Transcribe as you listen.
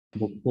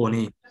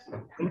Bocconi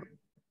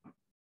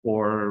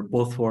for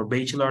both for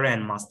bachelor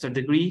and master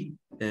degree.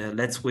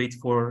 Let's wait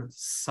for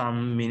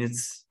some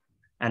minutes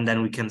and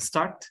then we can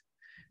start.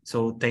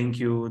 So thank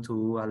you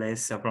to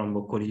Alessia from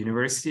Bocconi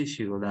University.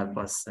 She will help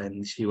us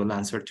and she will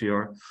answer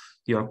to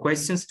your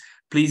questions.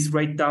 Please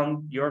write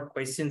down your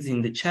questions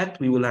in the chat.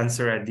 We will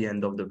answer at the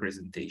end of the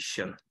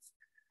presentation.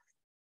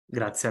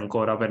 Grazie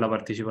ancora per la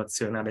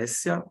partecipazione,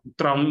 Alessia.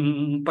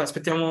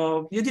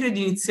 Aspettiamo, io direi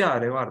di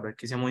iniziare, guarda,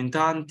 perché siamo in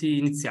tanti,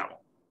 iniziamo.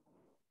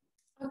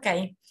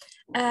 Okay.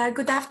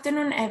 Good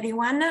afternoon,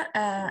 everyone.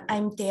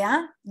 I'm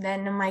Thea.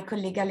 Then my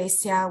colleague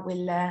Alessia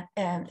will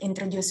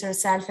introduce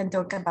herself and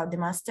talk about the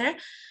master.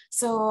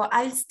 So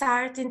I'll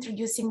start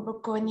introducing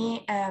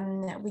Bocconi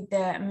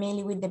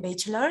mainly with the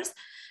bachelors.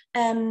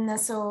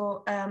 Let's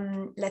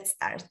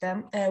start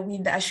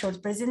with a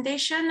short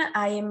presentation.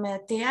 I am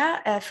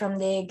Thea from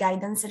the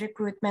Guidance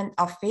Recruitment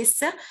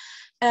Office.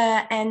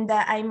 And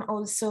I'm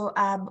also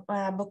a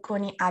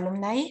Bocconi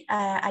alumni.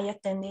 I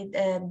attended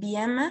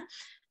BM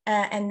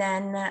and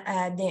then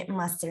the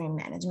Master in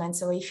Management.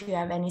 So if you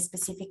have any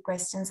specific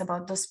questions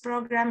about those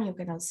programs, you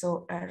can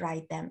also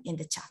write them in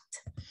the chat.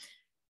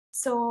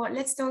 So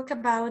let's talk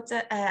about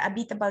a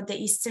bit about the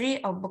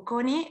history of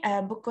Bocconi.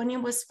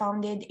 Bocconi was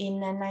founded in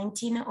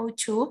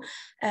 1902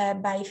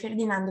 by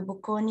Ferdinando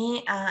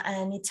Bocconi,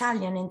 an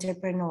Italian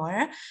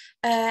entrepreneur,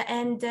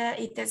 and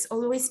it has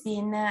always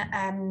been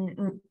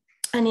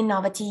an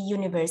innovative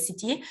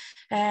university.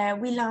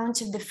 We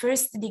launched the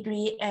first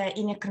degree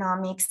in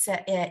economics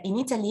in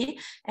Italy,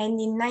 and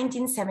in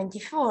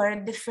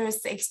 1974, the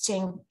first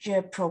exchange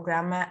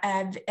program.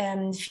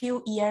 A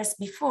few years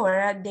before,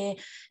 a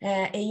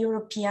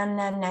European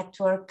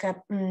network,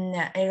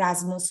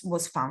 Erasmus,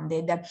 was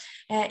founded.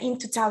 In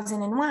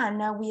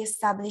 2001, we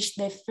established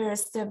the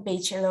first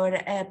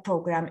bachelor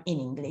program in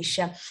English.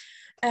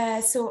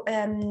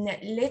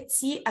 Let's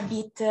see a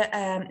bit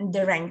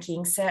the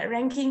rankings.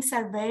 Rankings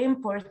are very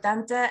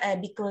important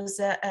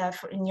because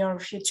in your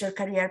future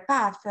career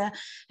path,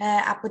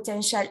 a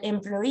potential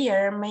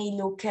employer may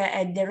look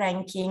at the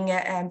ranking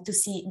to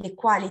see the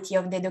quality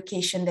of the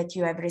education that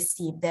you have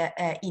received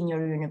in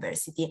your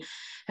university.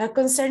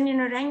 Concerning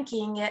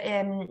ranking,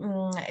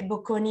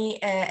 Bocconi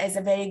has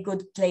a very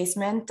good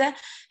placement.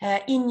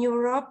 In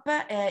Europe,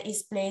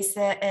 is placed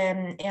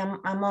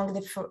among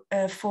the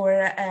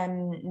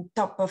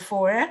top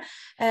 4,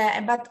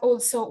 but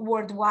also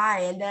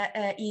worldwide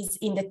is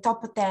in the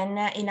top 10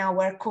 in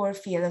our core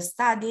field of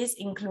studies,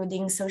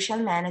 including social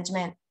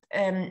management,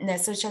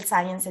 social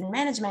science and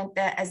management,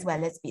 as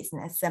well as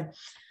business.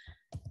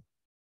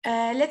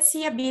 Let's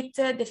see a bit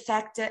the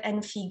fact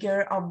and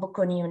figure of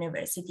Bocconi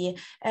University.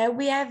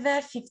 We have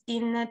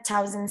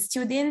 15,000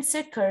 students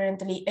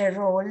currently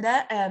enrolled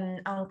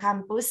on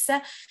campus,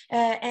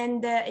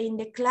 and in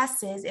the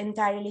classes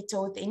entirely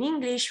taught in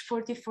English,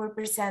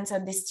 44%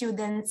 of the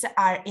students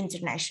are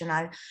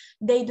international.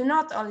 They do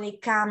not only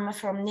come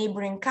from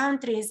neighboring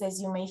countries,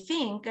 as you may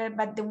think,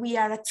 but we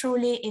are a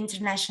truly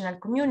international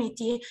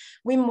community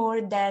with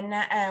more than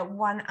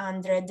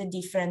 100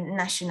 different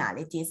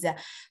nationalities.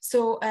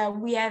 So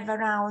we have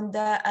around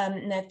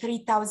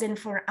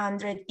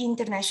 3,400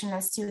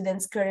 international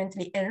students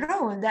currently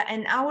enrolled,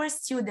 and our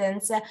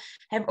students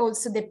have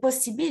also the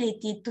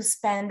possibility to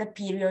spend a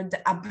period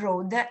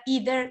abroad,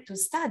 either to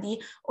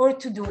study or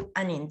to do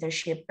an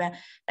internship.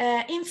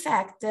 In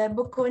fact,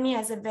 Bocconi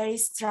has a very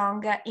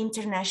strong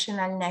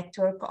international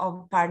network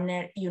of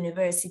partner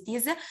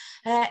universities,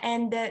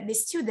 and the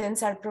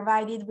students are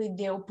provided with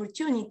the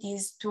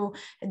opportunities to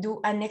do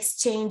an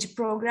exchange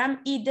program,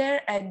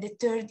 either at the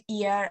 3rd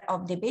year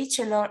of the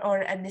bachelor or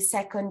at the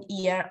 2nd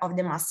year of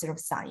the Master of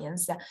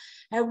Science.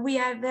 We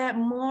have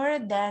more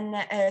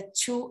than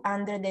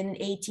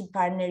 280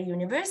 partner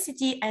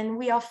universities, and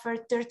we offer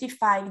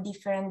 35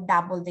 different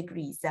double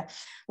degrees,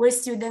 where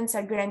students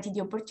are granted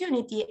the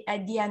opportunity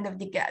at the end of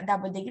the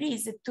double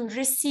degrees to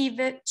receive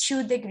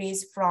 2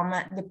 degrees from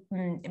the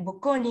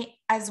Bocconi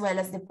as well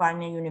as the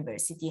partner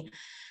university.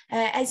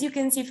 As you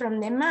can see from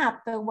the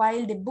map,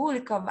 while the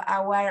bulk of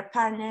our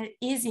partner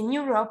is in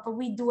Europe,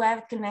 we do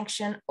have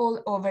connection all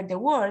over the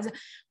world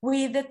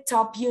with the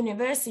top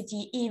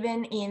university,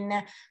 even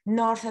in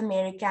North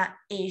America,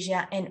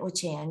 Asia, and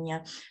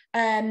Oceania.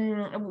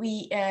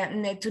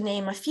 To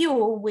name a few,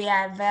 we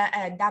have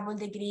a double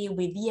degree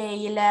with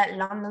Yale,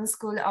 London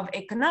School of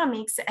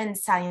Economics, and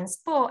Science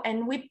Po,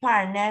 and we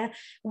partner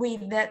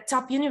with the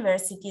top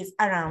universities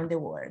around the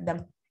world.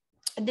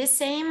 The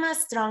same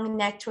strong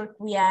network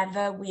we have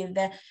with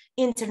the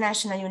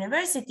international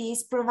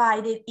universities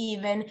provided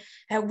even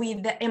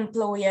with the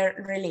employer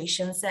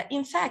relations.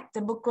 In fact,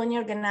 Bocconi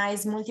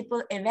organized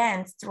multiple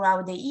events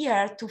throughout the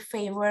year to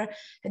favor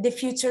the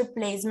future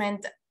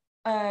placement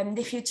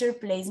the future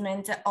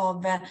placement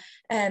of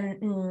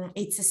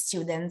its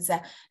students.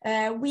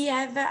 We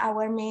have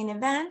our main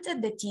event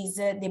that is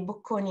the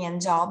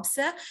Bocconi Jobs.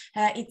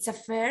 It's a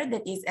fair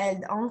that is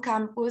held on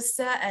campus.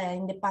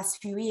 In the past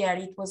few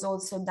years, it was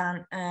also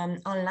done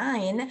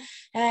online,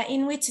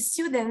 in which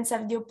students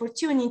have the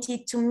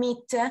opportunity to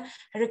meet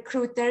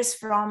recruiters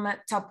from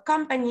top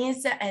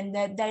companies and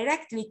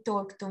directly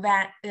talk to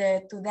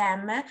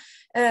them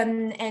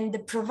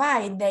and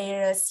provide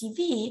their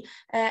CV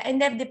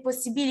and have the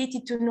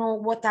possibility to know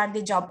what are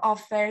the job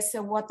offers,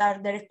 what are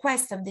the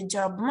requests of the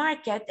job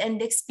market, and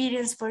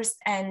experience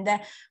firsthand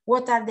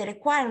what are the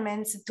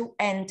requirements to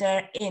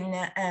enter in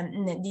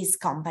these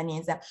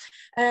companies.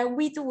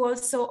 We do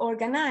also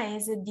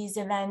organize these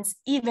events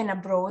even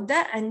abroad,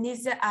 and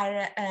these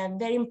are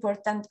very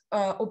important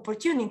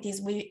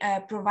opportunities we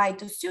provide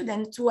to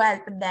students to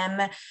help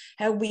them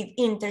with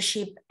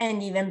internship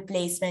and even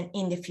placement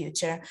in the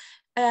future.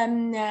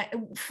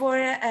 For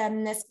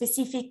a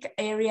specific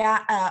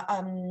area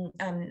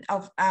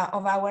of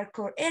our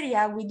core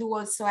area, we do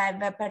also have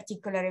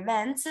particular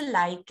events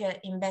like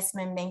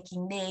investment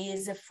banking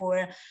days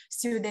for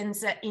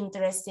students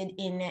interested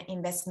in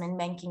investment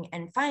banking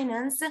and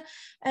finance,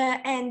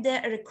 and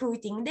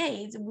recruiting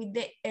days with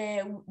the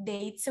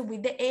dates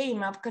with the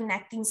aim of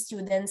connecting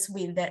students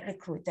with the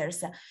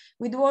recruiters.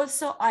 We do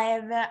also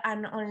have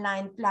an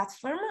online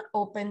platform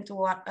open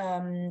to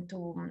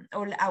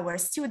all our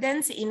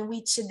students, in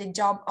which the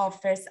job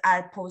offers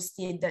are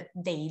posted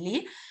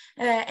daily,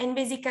 and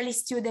basically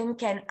students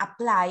can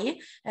apply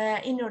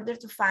in order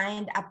to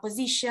find a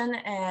position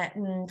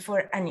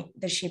for an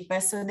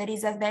internship. So there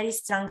is a very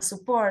strong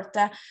support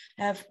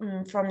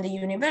from the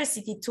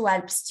university to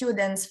help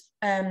students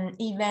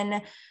even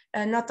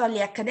not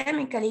only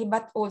academically,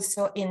 but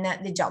also in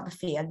the job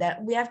field.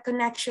 We have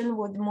connection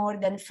with more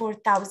than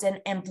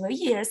 4,000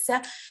 employers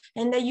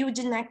and a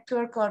huge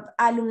network of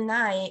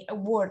alumni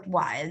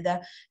worldwide.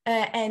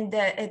 And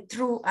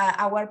through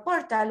our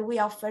portal, we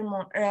offer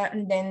more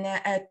than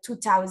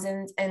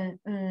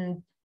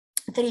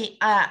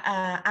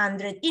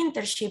 2,300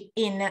 internship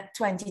in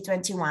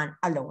 2021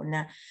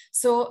 alone.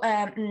 So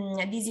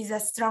this is a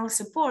strong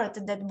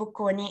support that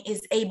Bocconi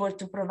is able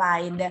to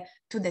provide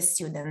to the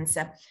students.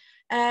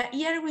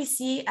 Here we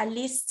see a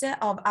list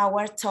of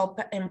our top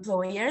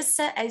employers.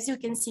 As you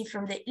can see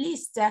from the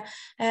list,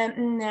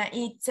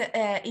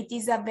 it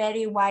is a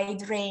very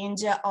wide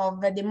range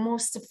of the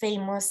most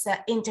famous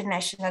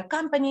international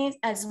companies,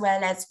 as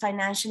well as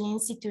financial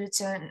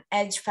institutions,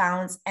 hedge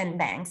funds, and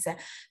banks.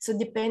 So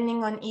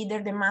depending on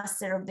either the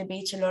master or the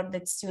bachelor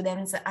that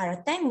students are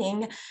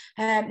attending,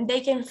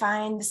 they can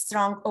find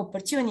strong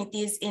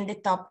opportunities in the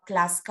top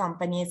class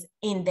companies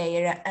in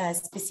their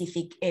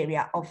specific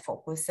area of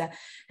focus.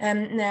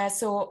 We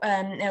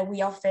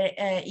offer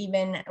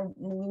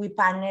we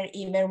partner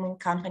even with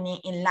company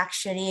in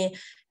luxury,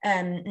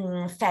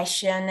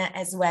 fashion,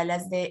 as well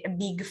as the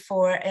big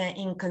four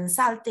in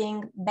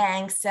consulting,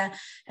 banks,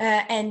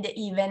 and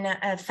even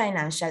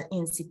financial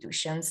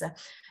institutions.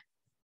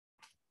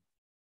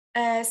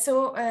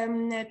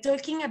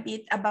 Talking a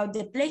bit about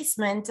the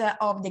placement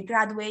of the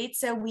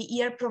graduates, we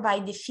here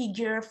provide the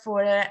figure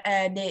for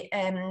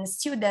the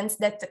students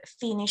that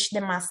finish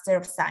the Master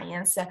of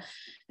Science.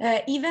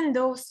 Even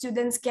though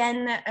students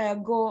can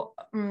go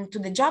to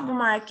the job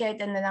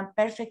market and then are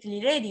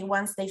perfectly ready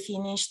once they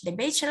finish the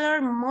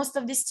bachelor, most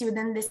of the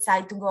students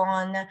decide to go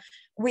on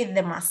with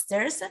the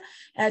masters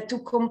to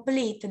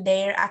complete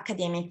their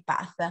academic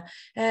path.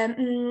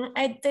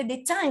 At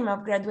the time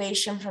of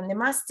graduation from the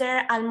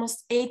master,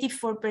 almost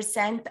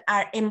 84%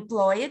 are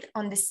employed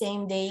on the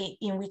same day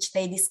in which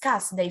they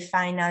discuss their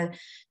final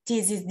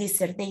thesis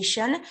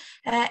dissertation,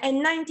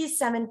 and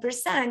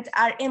 97%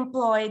 are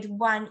employed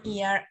 1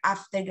 year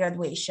after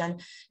graduation.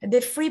 The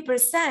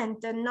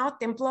 3%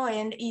 not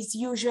employed is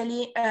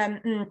usually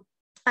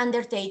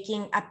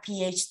undertaking a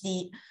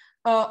PhD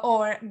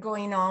or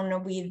going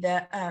on with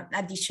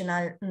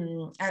additional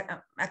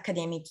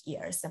academic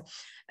years.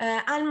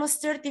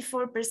 Almost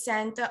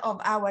 34%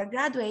 of our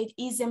graduate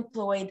is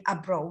employed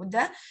abroad,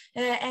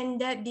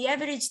 and the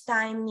average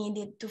time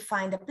needed to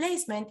find a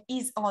placement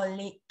is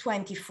only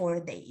 24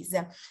 days.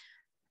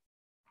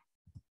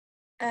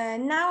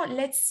 Now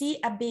let's see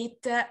a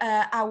bit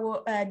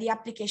how the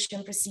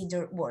application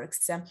procedure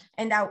works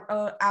and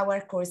how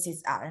our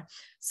courses are.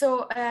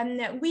 So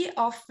we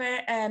offer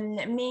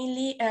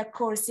mainly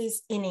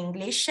courses in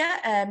English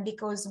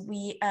because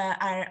we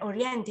are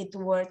oriented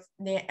towards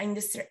the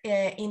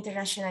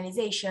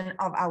internationalization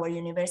of our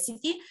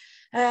university.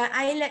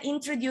 I'll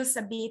introduce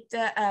a bit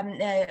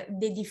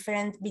the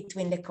difference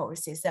between the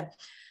courses.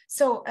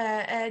 So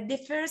the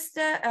first,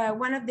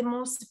 one of the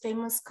most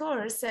famous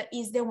course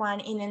is the one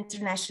in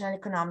International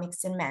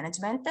Economics and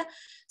Management.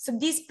 So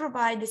this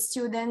provides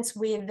students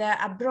with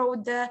a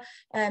broad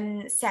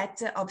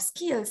set of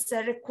skills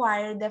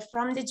required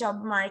from the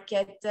job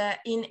market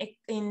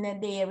in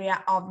the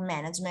area of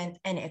management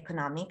and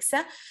economics.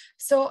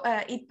 So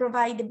it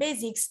provides the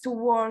basics to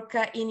work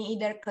in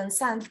either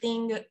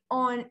consulting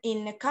or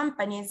in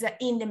companies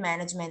in the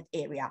management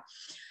area.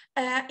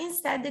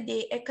 Instead,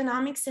 the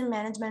Economics and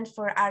Management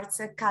for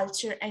Arts,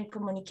 Culture and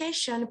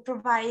Communication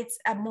provides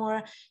a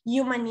more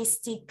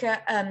humanistic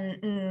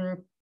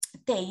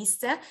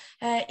taste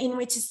in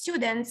which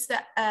students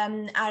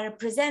are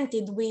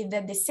presented with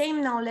the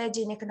same knowledge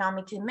in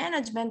economic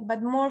management,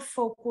 but more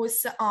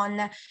focus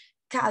on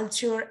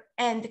culture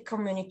and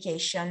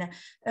communication.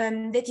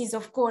 That is,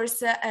 of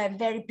course,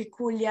 very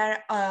peculiar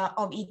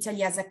of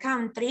Italy as a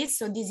country.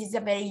 So this is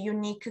a very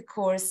unique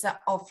course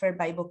offered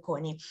by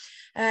Bocconi,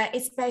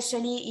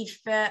 especially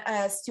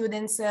if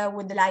students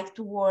would like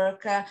to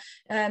work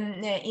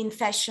in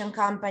fashion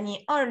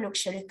company or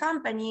luxury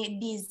company.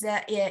 This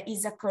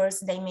is a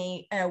course they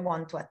may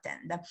want to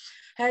attend.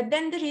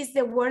 Then there is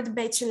the World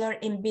Bachelor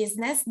in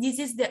Business. This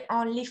is the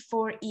only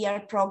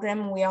 4-year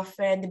program we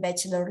offer at the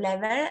bachelor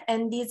level,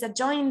 and this is a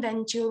joint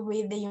venture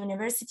with the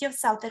University of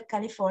Southern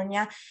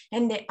California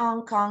and the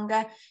Hong Kong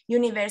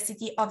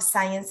University of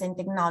Science and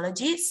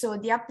Technology. So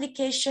the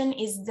application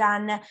is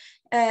done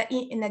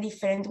in a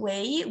different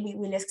way. We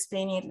will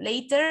explain it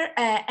later.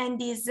 And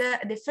is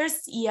the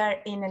first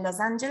year in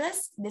Los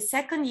Angeles, the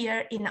second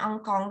year in Hong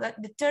Kong,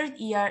 the third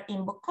year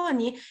in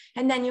Bocconi,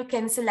 and then you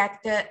can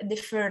select the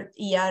third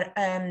year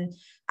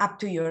up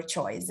to your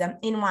choice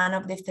in one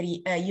of the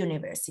 3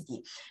 universities.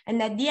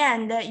 And at the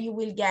end, you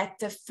will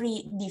get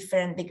 3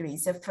 different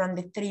degrees from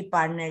the 3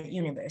 partner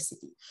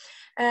universities.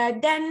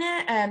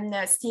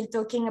 Still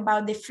talking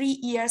about the 3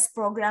 years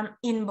program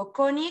in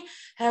Bocconi,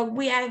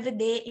 we have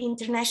the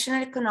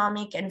International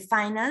Economic and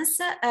Finance.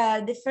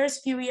 The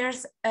first few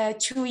years,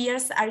 2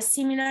 years are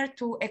similar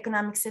to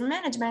Economics and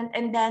Management,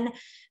 and then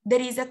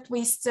there is a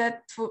twist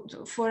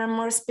for a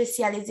more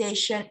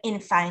specialization in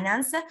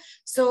finance.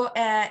 So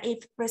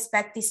if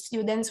prospective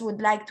students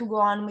would like to go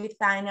on with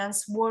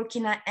finance, work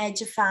in an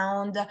hedge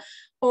fund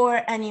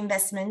or an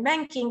investment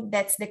banking,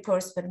 that's the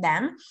course for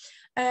them.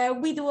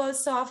 We do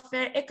also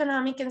offer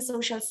Economic and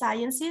Social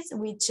Sciences,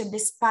 which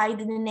despite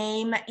the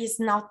name is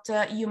not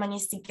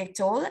humanistic at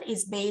all.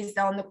 It's based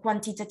on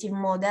quantitative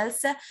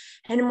models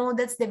and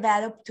models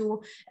developed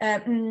to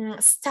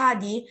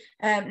study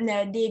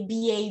the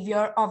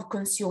behavior of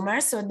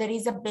consumers. So there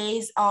is a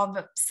base of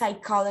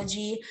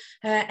psychology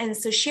and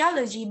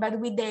sociology, but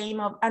with the aim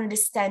of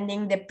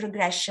understanding the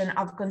progression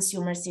of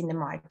consumers in the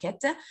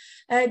market.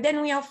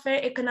 Then we offer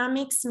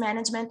Economics,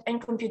 Management and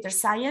Computer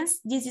Science.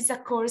 This is a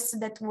course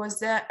that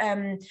was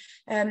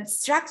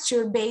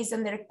structure based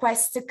on the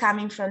requests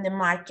coming from the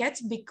market,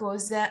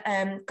 because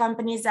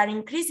companies are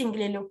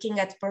increasingly looking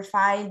at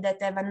profiles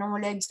that have a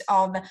knowledge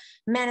of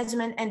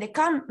management and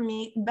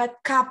economy, but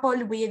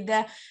coupled with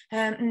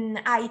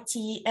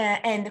IT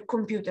and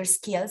computer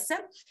skills.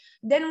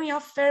 Then we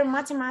offer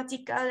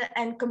Mathematical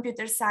and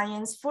Computer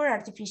Science for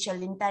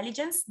Artificial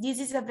Intelligence. This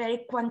is a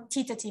very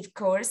quantitative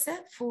course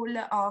full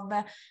of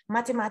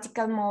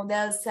mathematical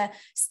models,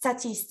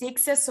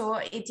 statistics. So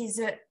it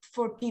is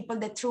for people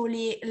that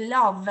truly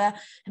love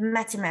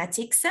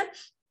mathematics.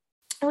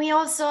 We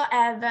also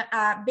have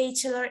a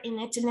Bachelor in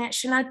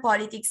International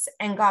Politics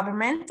and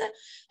Government.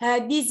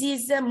 This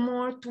is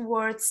more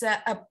towards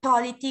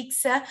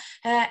politics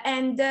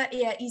and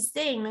is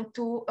aimed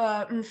to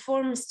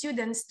inform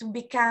students to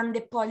become the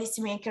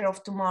policymaker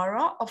of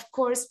tomorrow. Of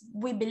course,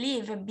 we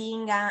believe,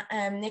 being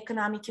an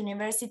economic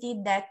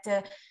university,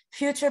 that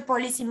future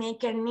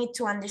policymakers need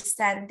to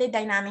understand the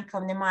dynamic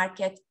of the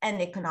market and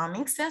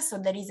economics. So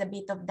there is a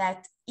bit of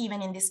that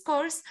even in this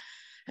course.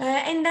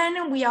 And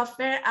then we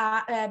offer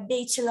a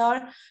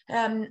Bachelor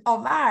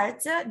of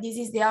Arts. This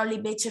is the only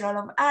Bachelor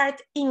of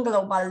Art in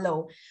Global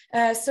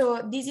Law.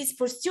 So this is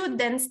for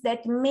students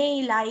that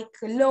may like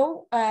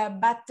law,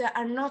 but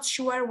are not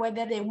sure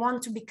whether they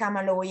want to become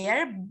a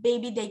lawyer.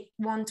 Maybe they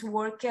want to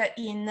work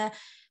in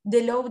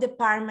the law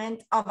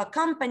department of a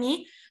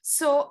company.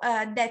 So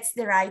that's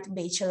the right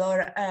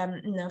Bachelor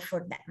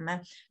for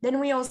them.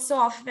 Then we also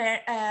offer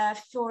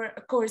 4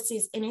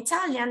 courses in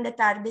Italian that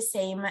are the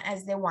same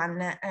as the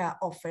one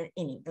offered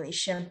in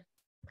English.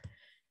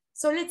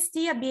 So let's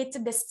see a bit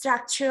the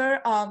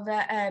structure of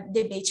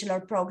the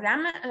bachelor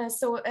program.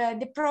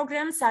 The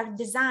programs are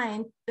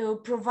designed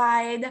to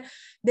provide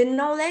the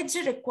knowledge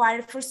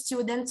required for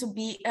students to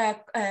be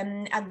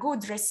a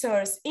good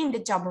resource in the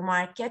job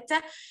market.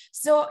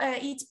 So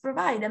it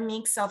provides a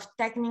mix of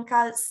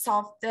technical,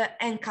 soft,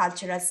 and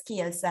cultural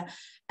skills.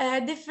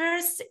 The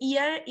first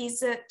year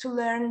is to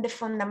learn the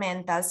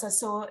fundamentals.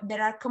 So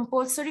there are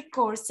compulsory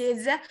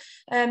courses.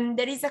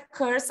 There is a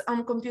course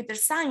on computer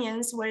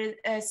science where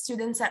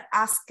students are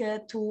asked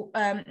to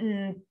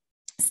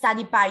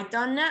study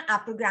Python, a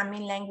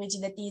programming language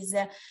that is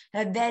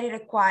very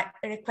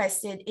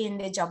requested in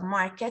the job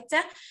market.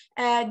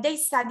 They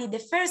study the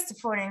first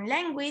foreign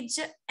language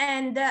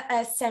and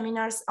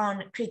seminars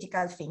on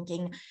critical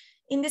thinking.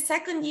 In the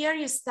second year,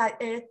 you start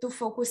to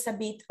focus a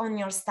bit on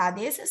your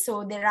studies.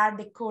 So there are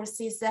the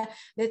courses that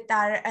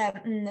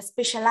are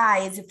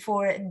specialized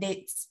for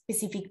the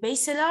specific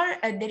bachelor.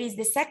 There is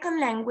the second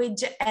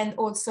language, and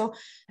also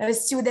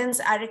students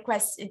are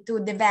requested to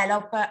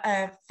develop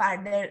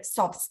further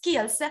soft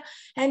skills.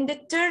 And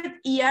the third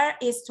year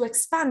is to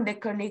expand the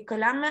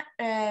curriculum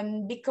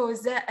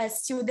because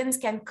students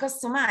can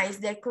customize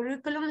their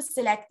curriculum,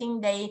 selecting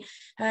their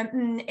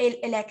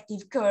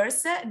elective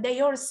course. They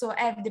also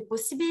have the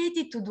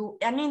possibility to do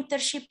an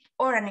internship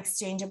or an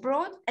exchange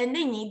abroad, and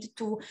they need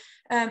to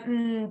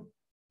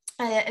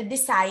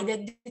decide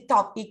the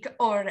topic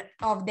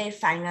of their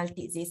final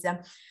thesis.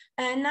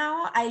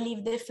 Now I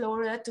leave the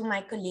floor to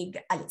my colleague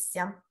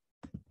Alessia.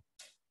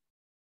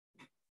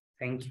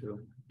 Thank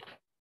you.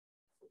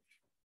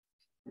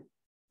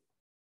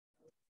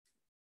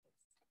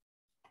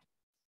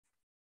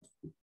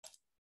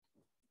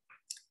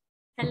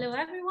 Hello,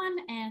 everyone,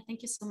 and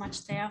thank you so much,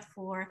 Thea,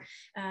 for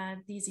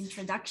this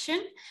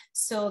introduction.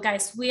 So,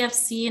 guys, we have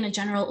seen a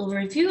general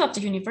overview of the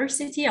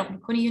university, of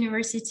Bocconi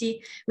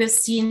University. We have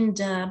seen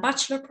the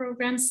bachelor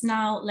programs.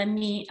 Now, let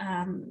me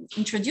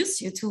introduce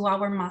you to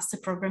our master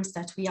programs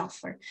that we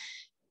offer.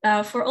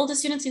 For all the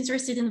students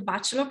interested in the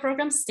bachelor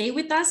program, stay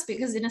with us,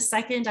 because in a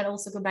second, I'll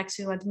also go back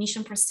to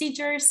admission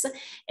procedures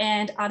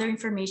and other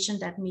information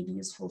that may be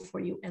useful for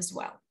you as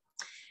well.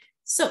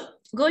 So,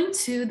 going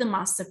to the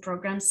master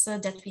programs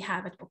that we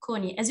have at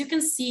Bocconi, as you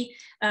can see,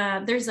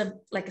 there's a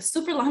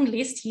super long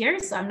list here,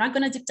 so I'm not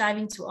going to deep dive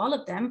into all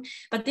of them,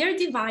 but they're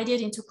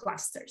divided into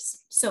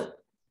clusters. So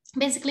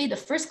basically, the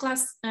first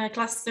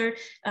cluster,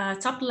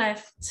 top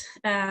left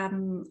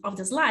of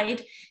the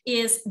slide,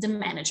 is the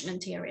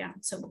management area.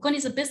 So Bocconi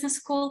is a business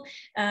school.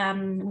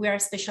 We are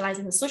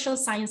specialized in the social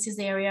sciences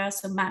area,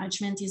 so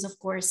management is, of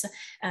course,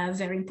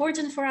 very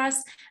important for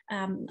us.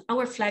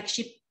 Our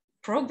flagship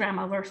program,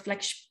 our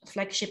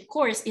flagship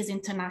course, is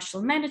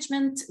international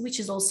management, which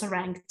is also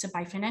ranked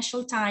by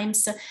Financial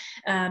Times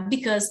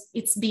because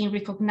it's being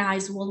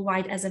recognized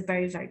worldwide as a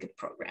very, very good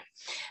program.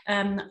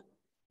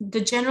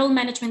 The general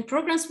management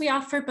programs we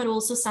offer, but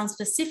also some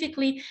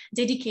specifically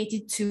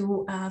dedicated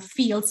to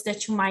fields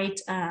that you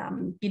might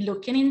be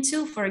looking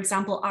into, for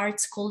example,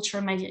 arts, culture,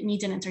 media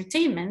and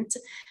entertainment,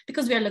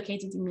 because we are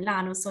located in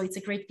Milano, so it's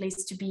a great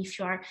place to be if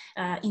you are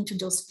into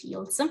those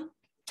fields.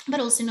 But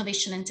also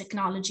innovation and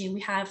technology. We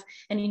have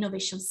an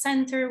innovation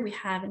center, we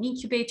have an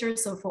incubator.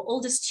 So for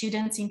all the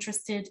students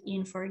interested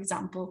in, for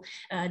example,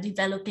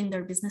 developing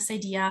their business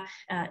idea,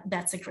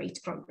 that's a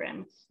great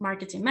program.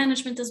 Marketing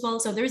management as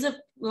well. So there's a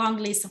long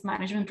list of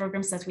management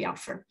programs that we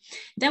offer.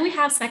 Then we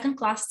have second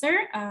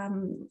cluster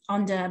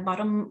on the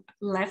bottom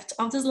left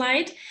of the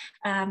slide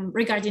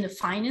regarding the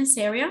finance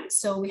area.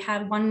 So we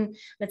have one,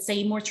 let's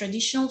say, more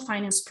traditional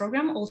finance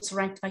program, also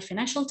ranked by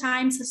Financial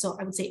Times. So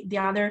I would say the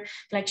other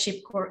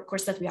flagship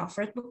course that we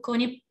offer at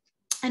Bocconi,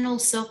 and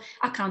also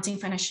accounting,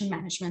 financial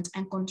management,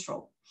 and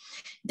control.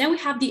 Then we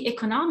have the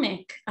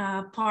economic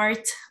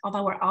part of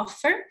our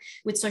offer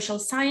with social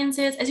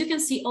sciences. As you can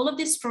see, all of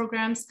these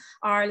programs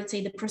are, let's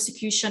say, the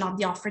prosecution of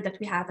the offer that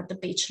we have at the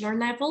bachelor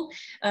level.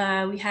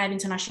 We have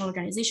international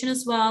organization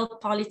as well,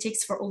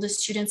 politics for all the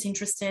students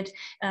interested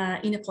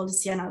in the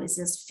policy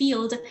analysis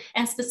field.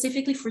 And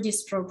specifically for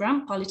this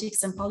program,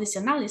 politics and policy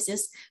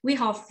analysis, we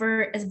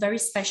offer a very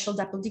special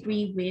double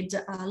degree with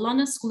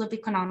London School of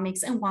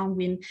Economics and one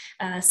with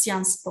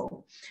Sciences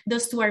Po.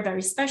 Those two are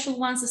very special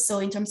ones. So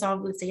in terms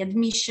of, let's say,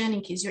 admission,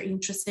 in case you're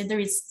interested, there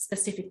is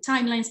specific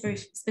timelines, very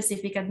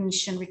specific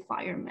admission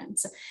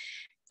requirements.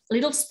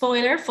 Little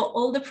spoiler for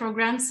all the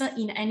programs,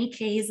 in any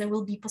case, there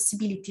will be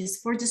possibilities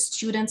for the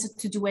students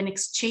to do an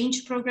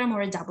exchange program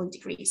or a double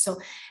degree. So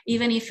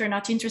even if you're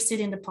not interested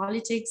in the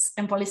politics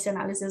and policy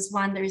analysis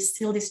one, there is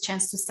still this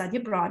chance to study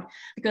abroad,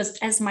 because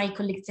as my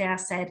colleague Thea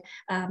said,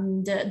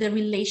 the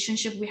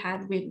relationship we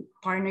had with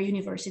partner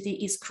university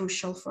is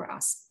crucial for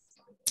us.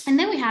 And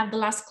then we have the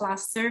last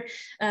cluster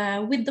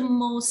with the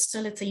most,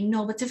 let's say,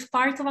 innovative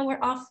part of our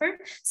offer.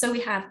 So we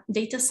have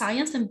data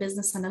science and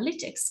business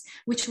analytics,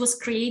 which was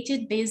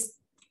created based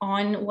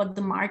on what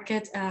the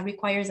market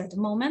requires at the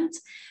moment.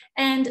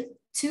 And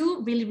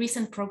two really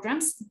recent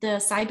programs, the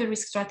cyber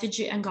risk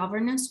strategy and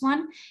governance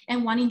one,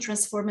 and one in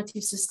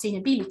transformative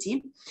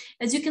sustainability.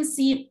 As you can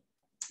see,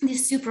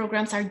 these two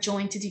programs are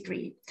joint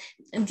degree.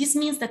 And this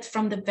means that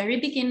from the very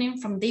beginning,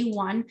 from day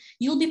one,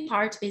 you'll be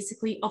part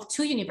basically of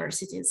two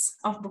universities,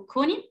 of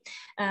Bocconi,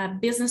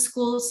 business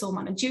school, so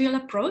managerial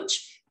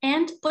approach,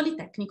 and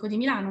Politecnico di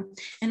Milano,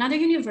 another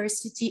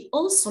university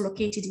also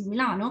located in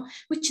Milano,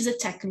 which is a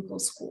technical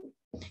school.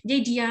 The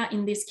idea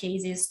in this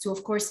case is to,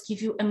 of course,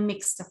 give you a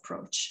mixed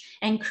approach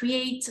and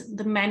create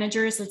the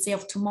managers, let's say,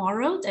 of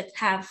tomorrow that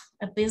have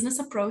a business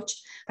approach,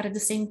 but at the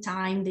same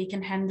time, they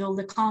can handle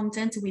the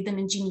content with an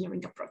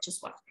engineering approach as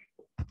well.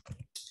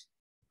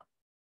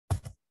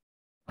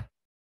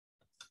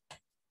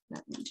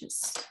 Let me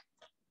just,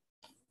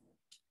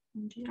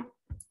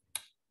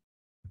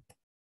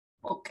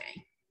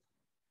 okay,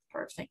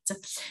 perfect.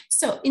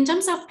 So in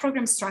terms of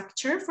program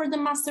structure for the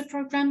master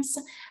programs,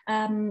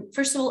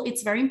 first of all,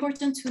 it's very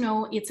important to know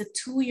it's a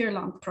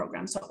 2-year-long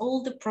program. So all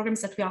the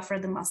programs that we offer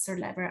at the master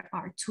level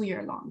are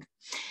 2-year long.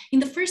 In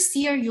the first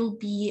year, you'll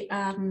be,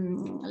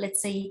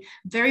 let's say,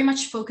 very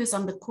much focused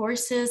on the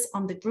courses,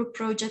 on the group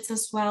projects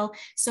as well.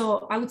 So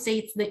I would say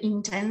it's the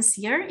intense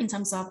year in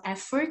terms of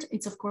effort.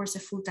 It's of course a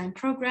full-time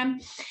program.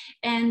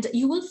 And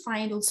you will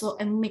find also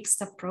a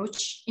mixed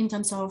approach in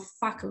terms of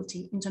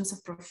faculty, in terms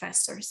of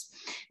professors.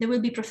 There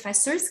will be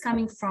professors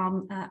coming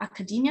from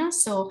academia,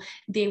 so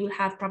they will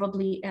have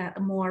probably a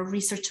more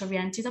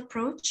research-oriented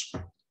approach.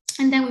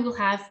 And then we will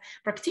have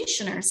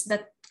practitioners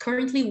that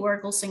currently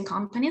work also in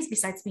companies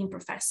besides being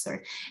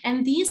professor.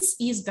 And this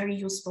is very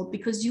useful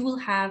because you will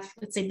have,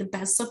 let's say, the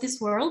best of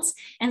these worlds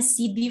and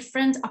see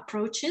different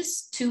approaches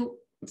to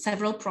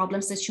several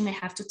problems that you may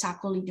have to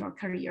tackle in your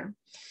career.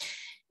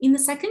 In the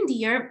second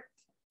year,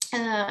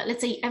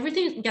 let's say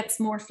everything gets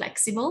more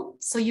flexible.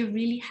 So you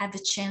really have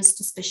a chance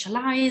to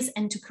specialize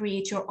and to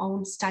create your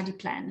own study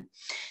plan.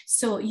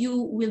 So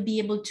you will be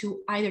able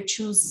to either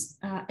choose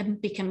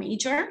and pick a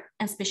major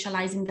and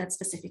specialize in that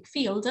specific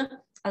field.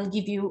 I'll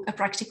give you a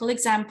practical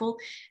example.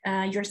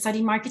 You're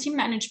studying marketing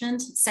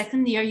management.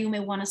 Second year, you may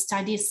want to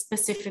study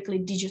specifically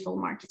digital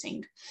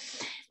marketing.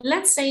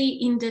 Let's say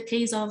in the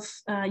case of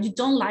you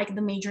don't like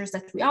the majors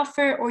that we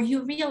offer, or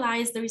you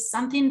realize there is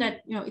something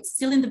that it's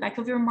still in the back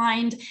of your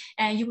mind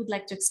and you would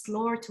like to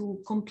explore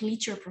to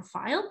complete your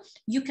profile,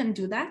 you can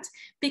do that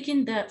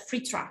picking the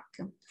free track.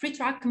 Free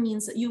track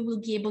means that you will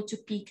be able to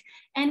pick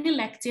any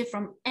elective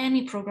from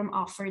any program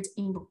offered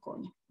in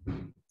Bocconi.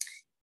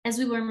 As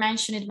we were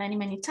mentioned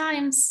many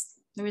times,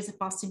 there is a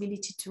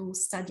possibility to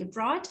study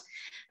abroad.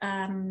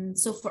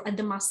 So at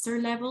the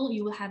master level,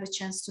 you will have a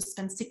chance to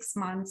spend 6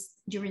 months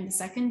during the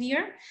second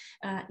year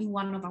in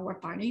one of our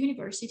partner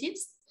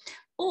universities.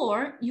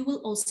 Or you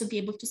will also be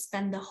able to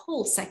spend the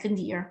whole second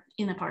year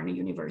in a partner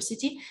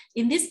university.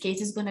 In this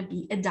case, it's going to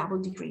be a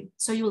double degree.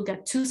 So you will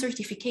get 2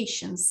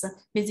 certifications,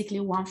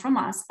 basically one from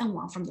us and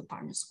one from the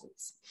partner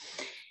schools.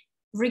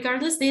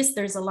 Regardless of this,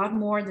 there's a lot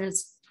more.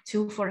 There's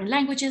 2 foreign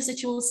languages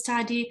that you will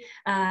study.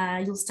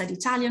 You'll study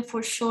Italian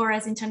for sure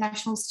as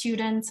international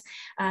students.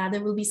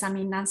 There will be some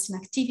enhancing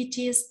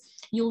activities.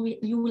 You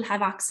will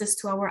have access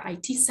to our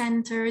IT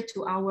center,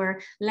 to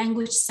our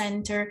language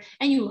center,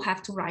 and you will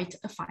have to write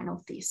a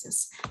final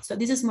thesis. So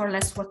this is more or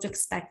less what to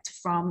expect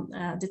from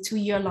the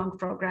 2-year-long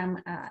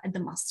program at the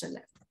master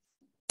level.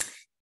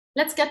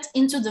 Let's get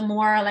into the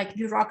more like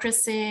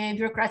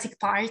bureaucratic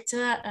part.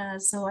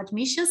 So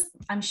admissions,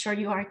 I'm sure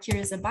you are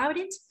curious about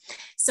it.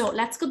 So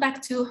let's go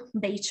back to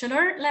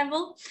bachelor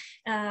level.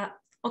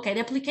 Okay,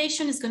 the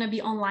application is going to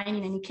be online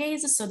in any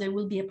case. So there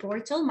will be a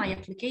portal, my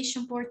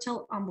application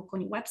portal on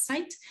Bocconi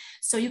website.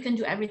 So you can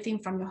do everything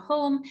from your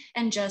home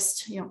and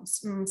just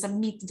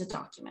submit the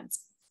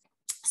documents.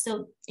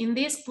 So in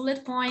this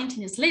bullet point,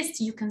 in this list,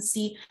 you can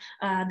see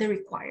the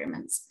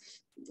requirements.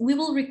 We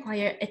will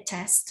require a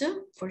test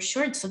for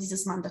sure, so this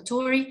is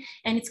mandatory,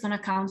 and it's going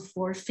to count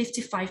for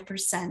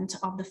 55%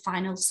 of the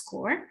final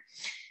score.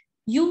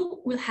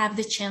 You will have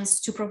the chance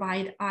to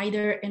provide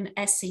either an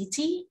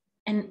SAT,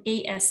 an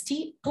AST,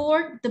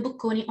 or the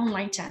Bocconi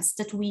online test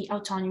that we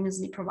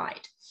autonomously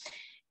provide.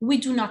 We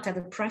do not have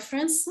a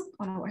preference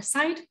on our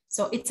side,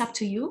 so it's up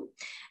to you.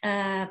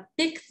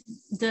 Pick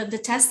the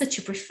test that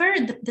you prefer,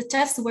 the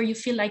test where you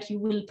feel like you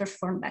will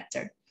perform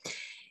better.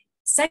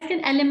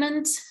 Second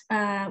element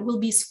will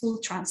be school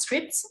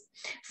transcripts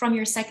from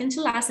your second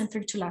to last and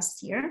third to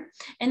last year.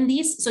 And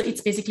these, so it's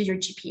basically your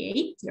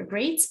GPA, your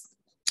grades,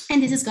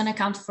 and this is going to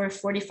count for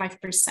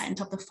 45%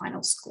 of the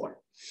final score.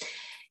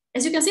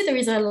 As you can see, there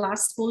is a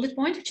last bullet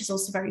point, which is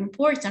also very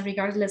important,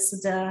 regardless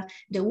of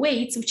the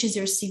weights, which is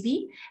your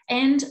CV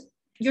and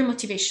your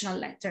motivational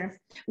letter.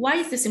 Why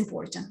is this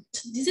important?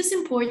 This is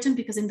important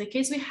because in the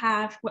case we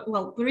have,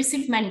 well, we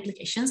receive many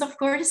applications, of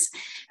course.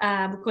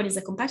 Bocconi is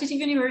a competitive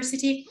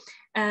university.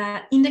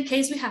 In the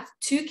case we have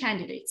 2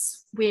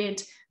 candidates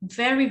with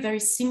very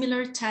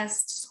similar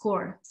test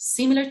score,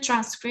 similar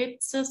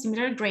transcripts,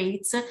 similar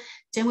grades,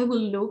 then we will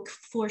look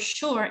for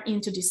sure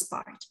into this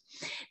part.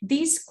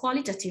 This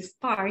qualitative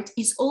part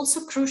is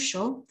also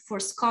crucial for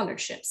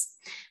scholarships.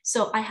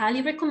 So I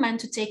highly recommend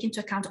to take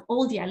into account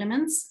all the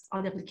elements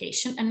of the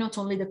application and not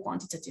only the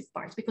quantitative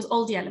part, because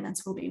all the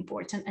elements will be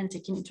important and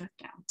taken into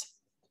account.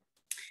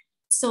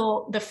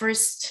 So the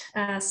first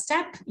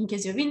step, in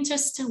case you're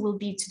interested, will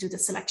be to do the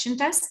selection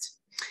test.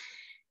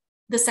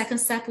 The second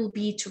step will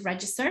be to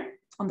register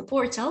on the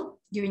portal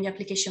during the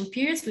application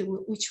periods,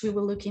 which we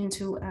will look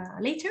into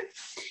later.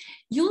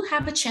 You'll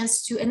have a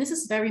chance to, and this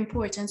is very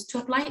important, to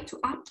apply to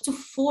up to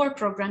 4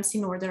 programs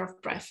in order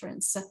of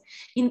preference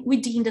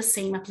within the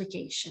same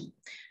application.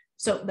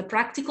 So the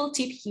practical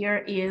tip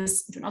here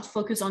is do not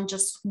focus on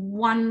just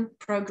one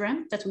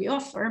program that we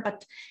offer,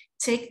 but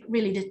take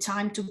really the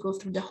time to go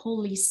through the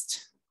whole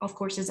list of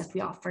courses that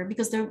we offer,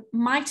 because there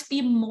might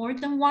be more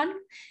than one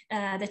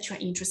that you're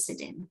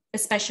interested in,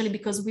 especially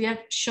because we have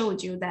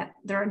showed you that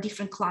there are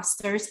different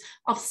clusters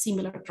of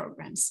similar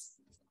programs.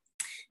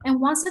 And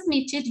once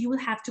admitted, you will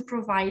have to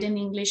provide an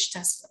English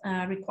test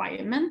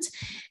requirement.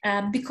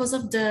 Because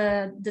of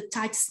the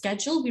tight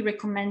schedule, we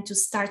recommend to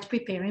start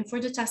preparing for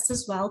the test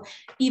as well,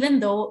 even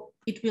though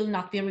it will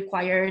not be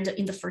required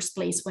in the first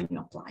place when you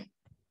apply.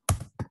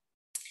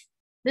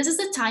 This is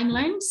the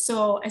timeline.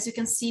 So as you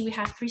can see, we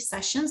have 3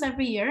 sessions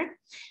every year.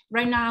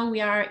 Right now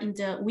we are in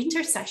the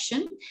winter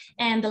session,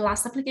 and the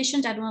last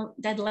application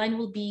deadline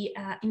will be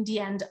in the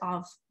end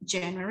of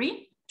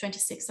January,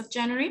 26th of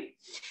January.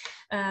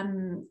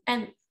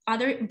 And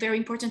other very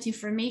important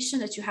information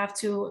that you have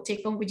to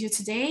take home with you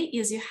today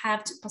is you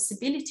have the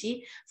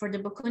possibility for the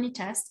Bocconi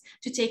test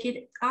to take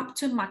it up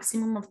to a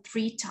maximum of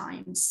 3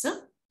 times.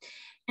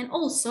 And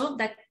also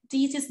that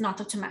this is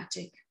not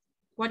automatic.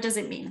 What does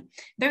it mean?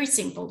 Very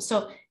simple.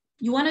 So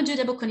you want to do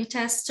the Bocconi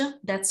test,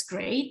 that's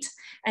great.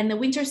 And the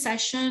winter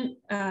session,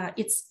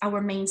 it's our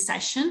main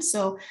session.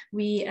 So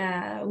we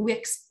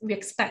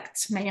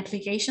expect many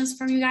applications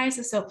from you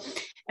guys. So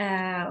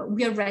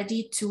we are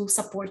ready to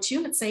support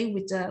you, let's say,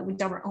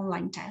 with our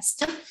online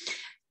test.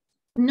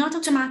 Not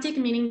automatic,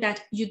 meaning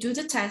that you do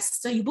the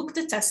test, you book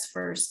the test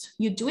first,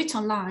 you do it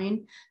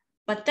online,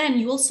 but then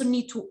you also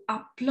need to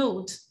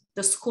upload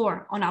the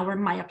score on our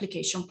My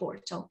Application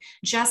portal.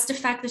 Just the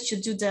fact that you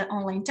do the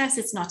online test,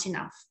 it's not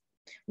enough.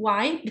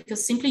 Why?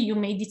 Because simply you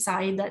may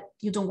decide that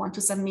you don't want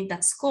to submit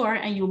that score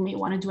and you may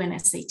want to do an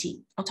SAT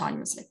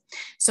autonomously.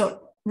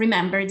 So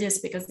remember this,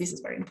 because this is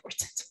very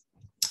important.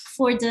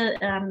 For the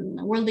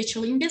World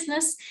Digital in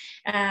Business,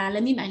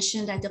 let me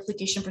mention that the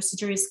application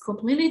procedure is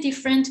completely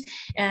different.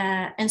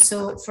 And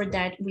so for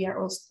that, we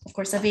are also, of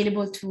course,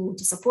 available to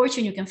support you,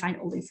 and you can find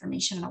all the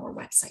information on our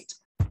website.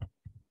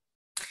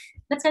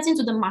 Let's get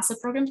into the master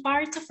program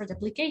part for the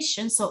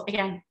application. So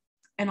again,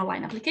 an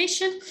online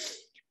application,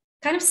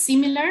 kind of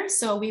similar.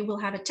 So we will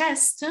have a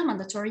test, a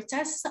mandatory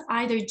test,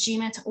 either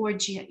GMAT or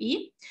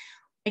GRE.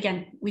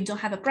 Again, we don't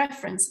have a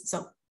preference.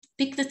 So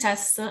pick the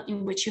test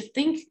in which you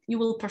think you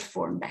will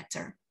perform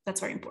better. That's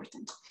very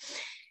important.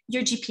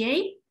 Your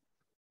GPA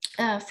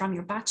from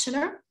your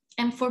bachelor.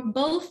 And for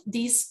both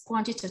these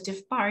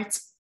quantitative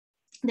parts,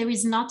 there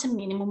is not a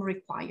minimum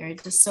required.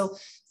 So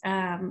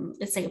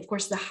let's say, of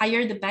course, the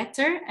higher, the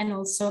better. And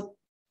also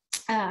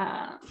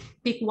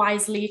pick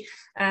wisely,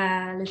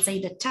 let's say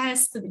the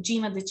test, the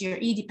GMAT, the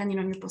GRE, depending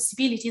on your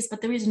possibilities,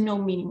 but there is no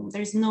minimum,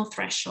 there is no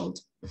threshold.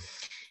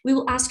 We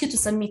will ask you to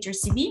submit your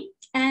CV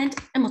and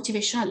a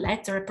motivational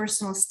letter, a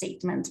personal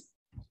statement.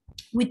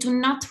 We do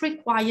not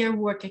require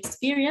work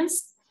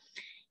experience,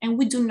 and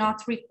we do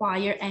not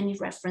require any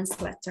reference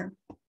letter.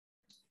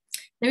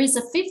 There is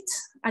a 5th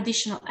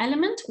additional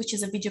element, which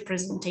is a video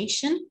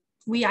presentation.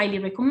 We highly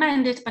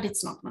recommend it, but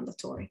it's not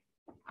mandatory.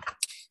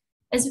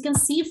 As you can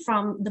see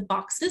from the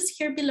boxes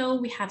here below,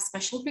 we have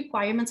special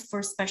requirements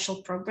for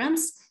special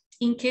programs.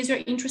 In case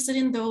you're interested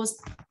in those,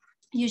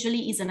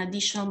 usually is an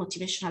additional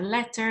motivational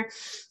letter.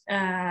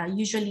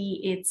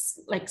 Usually it's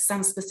like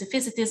some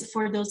specificities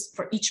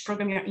for each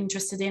program you're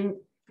interested in.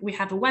 We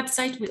have a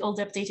website with all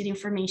the updated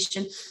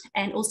information,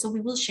 and also we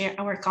will share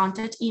our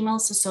contact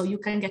emails so you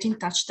can get in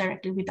touch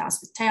directly with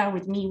us, with Thea,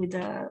 with me, with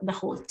the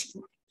whole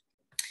team.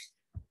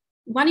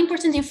 One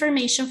important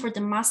information for the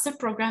master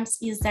programs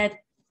is that,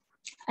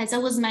 as I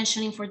was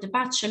mentioning for the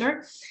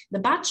bachelor,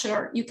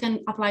 you can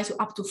apply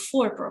to up to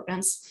 4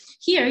 programs.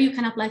 Here you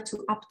can apply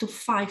to up to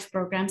 5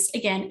 programs,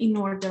 again, in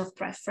order of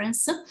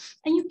preference,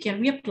 and you can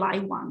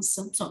reapply once.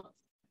 So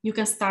you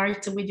can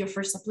start with your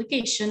first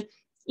application.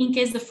 In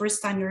case the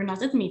first time you're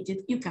not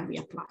admitted, you can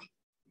reapply.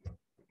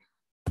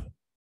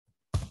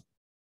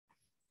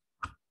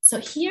 So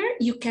here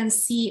you can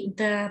see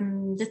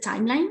the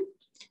timeline.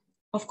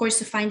 Of course,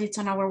 you find it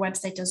on our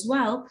website as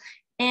well.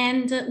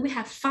 And we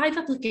have 5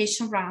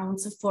 application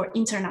rounds for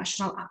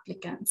international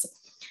applicants.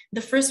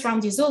 The first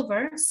round is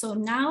over. So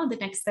now the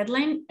next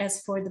deadline,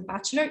 as for the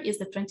bachelor, is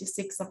the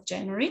 26th of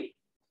January.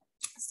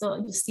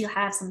 So you still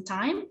have some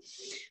time.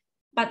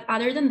 But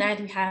other than that,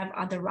 we have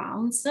other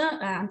rounds.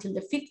 Until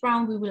the 5th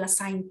round, we will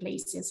assign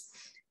places.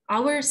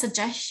 Our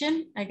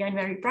suggestion, again,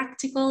 very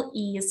practical,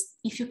 is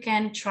if you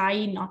can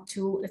try not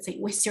to, let's say,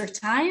 waste your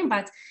time,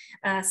 but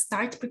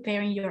start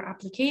preparing your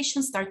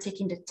application, start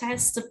taking the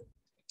test,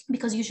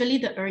 because usually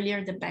the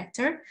earlier, the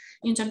better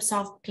in terms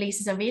of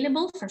places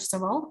available, first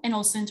of all, and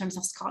also in terms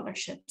of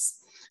scholarships.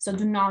 So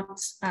do not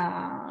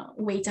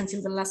wait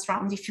until the last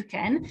round if you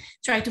can.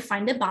 Try to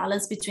find a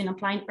balance between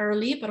applying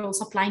early, but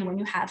also applying when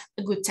you have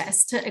a good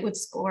test, a good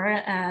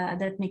score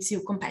that makes you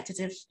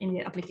competitive in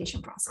the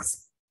application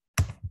process.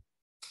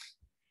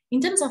 In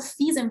terms of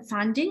fees and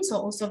funding, so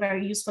also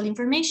very useful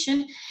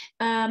information.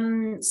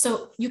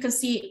 So you can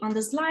see on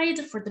the slide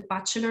for the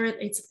bachelor,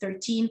 it's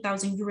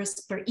 13,000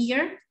 euros per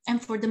year,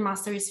 and for the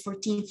master is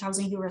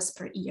 14,000 euros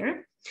per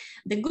year.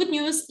 The good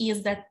news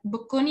is that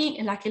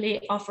Bocconi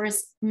luckily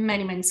offers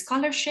many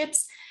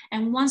scholarships,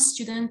 and 1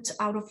 student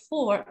out of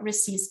 4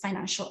 receives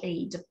financial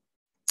aid.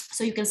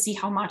 So you can see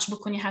how much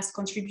Bocconi has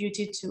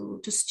contributed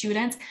to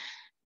students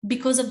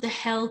because of the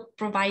help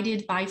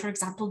provided by, for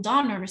example,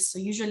 donors. So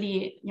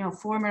usually,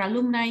 former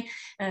alumni,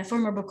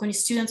 former Bocconi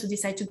students who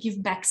decide to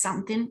give back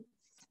something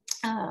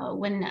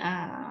when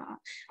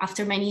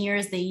after many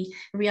years they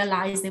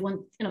realize they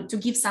want to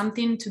give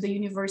something to the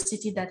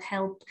university that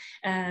help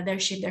their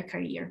shape their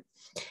career.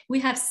 We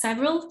have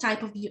several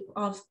types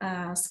of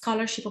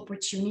scholarship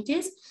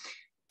opportunities.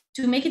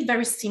 To make it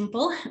very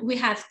simple, we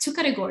have two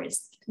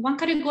categories. One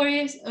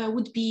category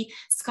would be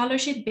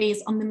scholarship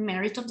based on the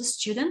merit of the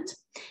student.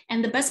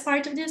 And the best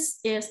part of this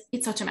is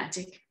it's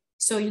automatic.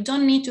 So you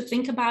don't need to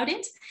think about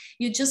it.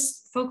 You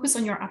just focus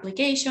on your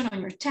application, on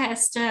your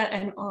test,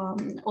 and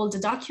all the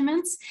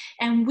documents,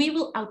 and we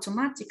will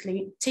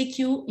automatically take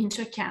you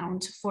into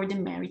account for the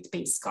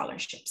merit-based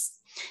scholarships.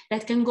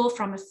 That can go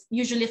from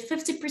usually a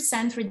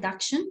 50%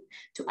 reduction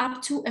to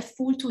up to a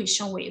full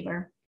tuition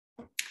waiver.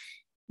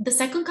 The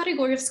second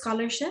category of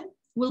scholarship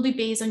will be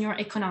based on your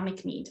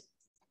economic need.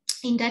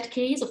 In that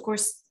case, of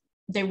course,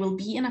 there will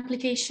be an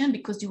application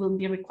because you will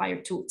be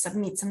required to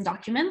submit some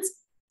documents.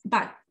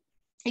 But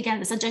again,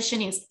 the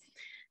suggestion is,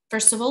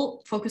 first of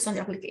all, focus on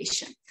the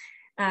application.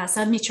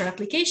 Submit your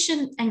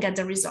application and get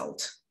the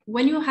result.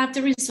 When you have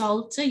the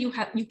result, you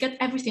get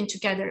everything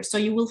together. So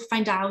you will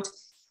find out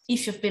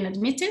if you've been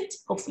admitted,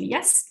 hopefully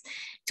yes,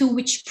 to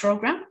which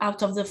program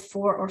out of the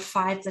 4 or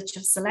 5 that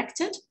you've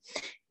selected,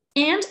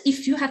 and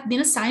if you have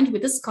been assigned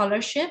with a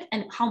scholarship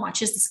and how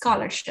much is the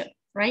scholarship,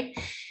 right?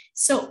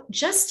 So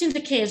just in the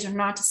case you're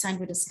not assigned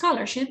with a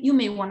scholarship, you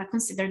may want to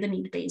consider the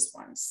need-based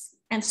ones.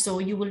 And so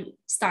you will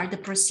start the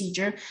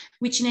procedure,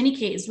 which in any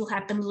case will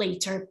happen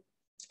later.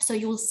 So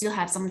you will still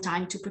have some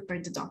time to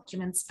prepare the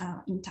documents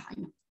in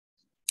time.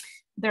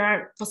 There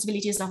are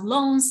possibilities of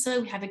loans.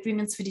 We have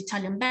agreements with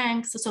Italian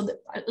banks. So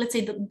let's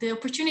say the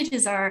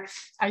opportunities are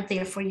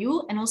there for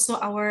you. And also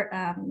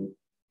our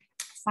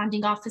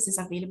funding office is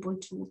available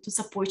to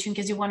support you in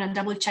case you want to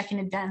double check in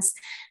advance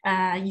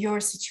your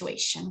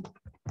situation.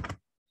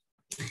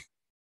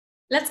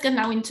 Let's get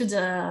now into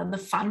the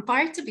fun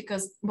part,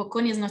 because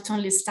Bocconi is not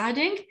only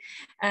studying,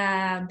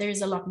 there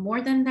is a lot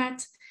more than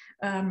that.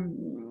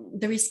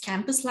 There is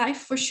campus life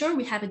for sure.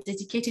 We have a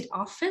dedicated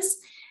office.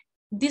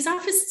 This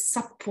office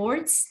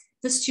supports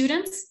the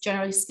students,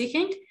 generally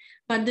speaking,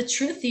 but the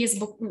truth is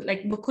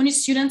Bocconi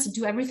students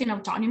do everything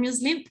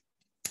autonomously.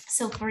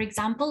 So for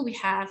example, we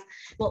have,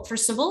 well,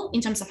 first of all, in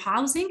terms of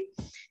housing,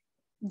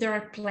 there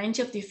are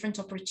plenty of different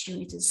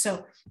opportunities.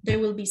 So there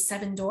will be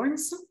 7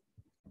 dorms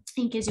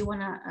in case you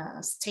want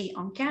to stay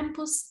on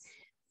campus.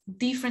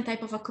 Different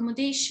type of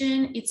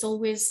accommodation. It's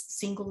always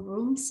single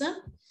rooms.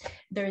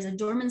 There is a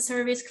dormant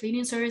service,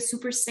 cleaning service,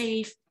 super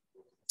safe.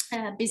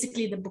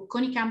 Basically the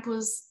Bocconi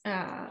campus,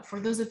 for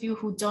those of you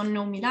who don't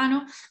know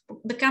Milano,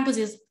 the campus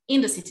is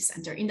in the city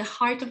center, in the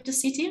heart of the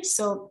city.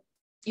 So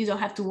you don't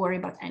have to worry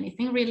about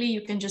anything really.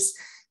 You can just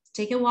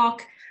take a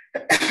walk.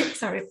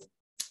 Sorry.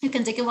 You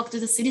can take a walk to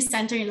the city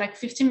center in like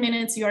 15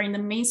 minutes. You are in the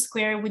main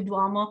square with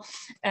Duomo.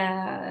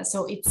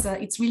 So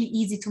it's really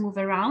easy to move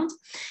around.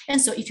 And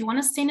so if you want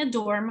to stay in a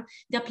dorm,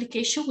 the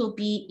application will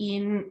be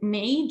in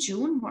May,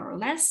 June, more or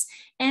less.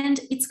 And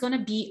it's going to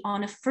be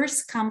on a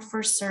first come,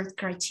 first served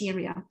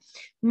criteria,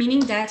 meaning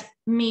that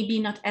maybe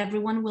not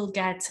everyone will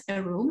get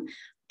a room.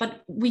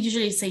 But we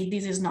usually say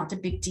this is not a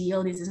big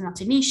deal. This is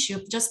not an issue,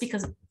 just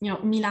because,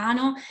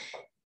 Milano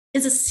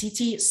is a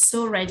city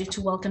so ready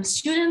to welcome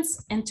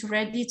students and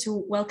ready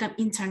to welcome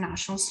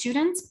international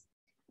students.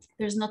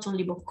 There's not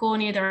only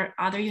Bocconi, there are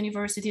other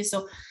universities.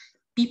 So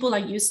people are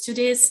used to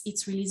this.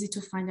 It's really easy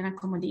to find an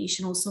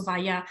accommodation also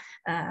via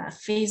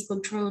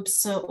Facebook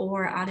groups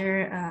or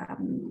other,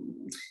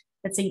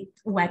 let's say,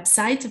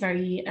 websites.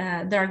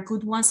 There are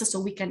good ones. So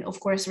we can, of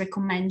course,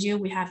 recommend you.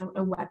 We have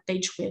a web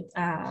page with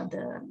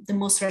the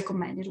most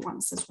recommended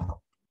ones as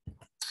well.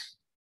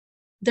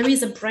 There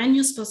is a brand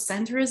new sports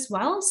center as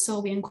well.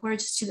 So we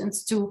encourage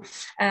students to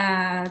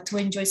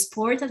enjoy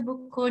sport at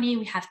Bocconi.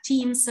 We have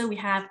teams, so we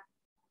have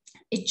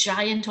a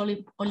giant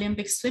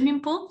Olympic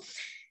swimming pool.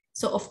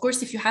 So of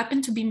course, if you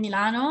happen to be in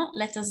Milano,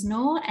 let us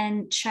know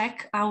and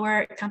check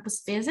our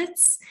campus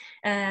visits,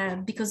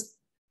 because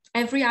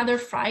every other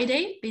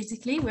Friday,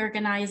 basically, we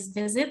organize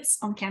visits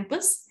on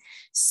campus.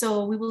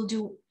 So we will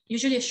do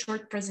usually a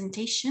short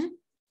presentation.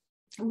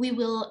 We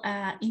will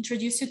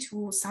introduce you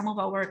to some of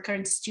our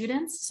current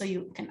students, so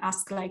you can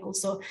ask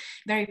also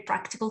very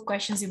practical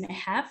questions you may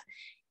have.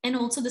 And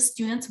also the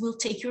students will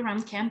take you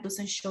around campus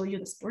and show you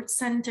the sports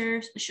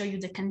center, show you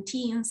the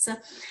canteens,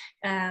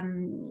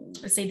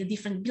 let's say the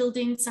different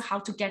buildings, how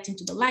to get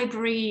into the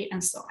library,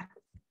 and so on.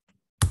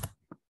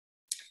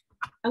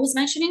 I was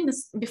mentioning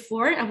this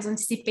before. I was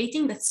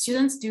anticipating that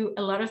students do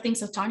a lot of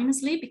things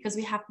autonomously because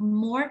we have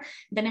more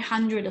than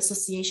 100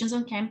 associations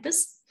on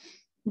campus,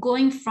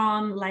 going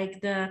from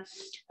the,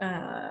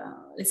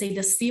 let's say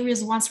the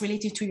serious ones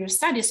related to your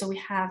studies. So we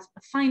have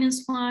a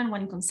finance one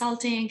in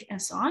consulting,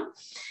 and so on,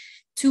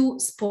 to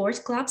sports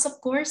clubs,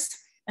 of course.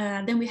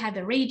 Then we have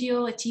a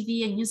radio, a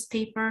TV, a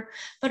newspaper,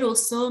 but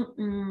also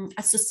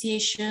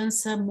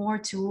associations more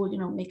to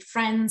make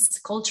friends,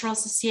 cultural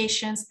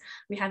associations.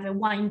 We have a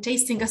wine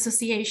tasting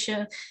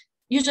association.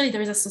 Usually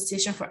there is an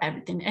association for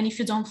everything. And if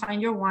you don't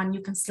find your one, you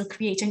can still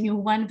create a new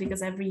one,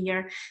 because every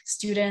year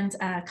students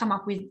come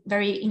up with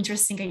very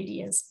interesting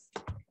ideas.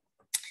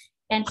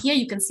 And here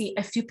you can see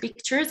a few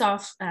pictures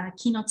of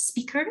keynote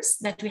speakers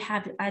that we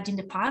have had in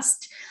the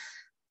past,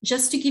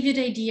 just to give you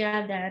the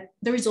idea that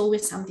there is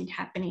always something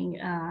happening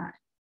on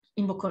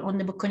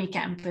the Bocconi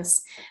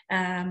campus.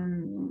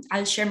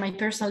 I'll share my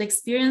personal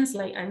experience.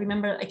 Like, I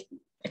remember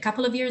a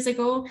couple of years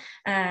ago,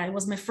 it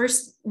was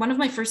one of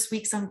my first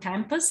weeks on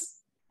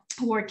campus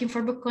working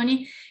for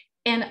Bocconi,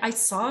 and I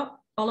saw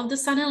all of a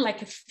sudden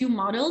like a few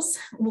models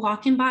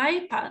walking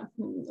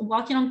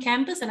on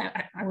campus, and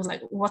I was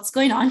like, what's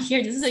going on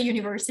here? This is a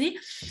university.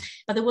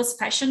 But there was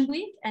Fashion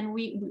Week, and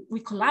we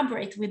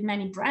collaborate with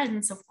many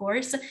brands, of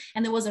course,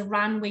 and there was a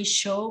runway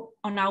show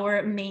on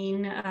our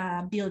main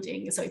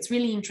building. So it's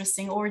really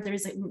interesting. Or there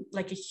is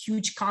like a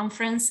huge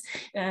conference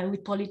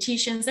with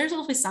politicians. There's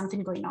always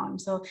something going on.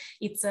 So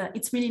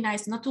it's really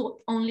nice not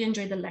to only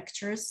enjoy the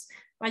lectures,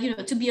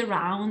 but to be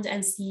around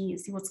and see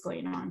what's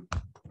going on.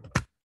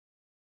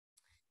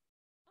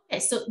 Okay,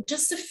 so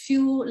just a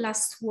few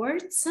last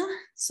words.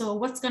 So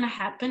what's going to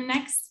happen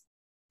next?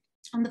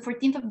 On the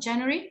 14th of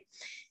January,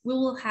 we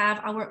will have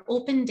our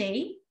open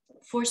day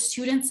for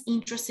students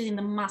interested in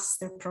the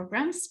master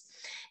programs,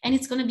 and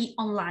it's going to be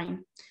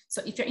online.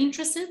 So if you're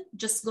interested,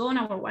 just go on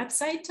our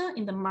website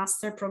in the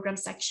master program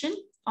section.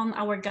 On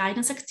our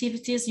guidance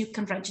activities, you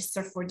can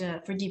register for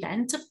the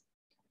event.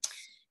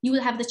 You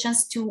will have the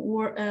chance to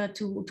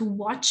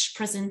watch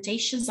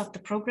presentations of the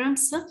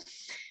programs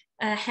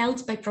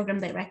held by program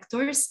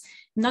directors,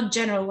 not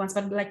general ones,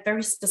 but like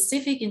very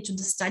specific into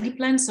the study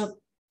plan. So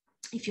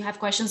if you have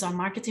questions on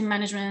marketing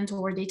management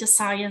or data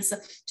science,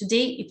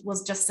 today it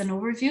was just an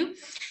overview,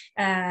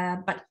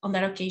 but on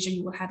that occasion,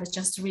 you will have a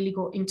chance to really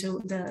go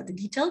into the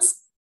details.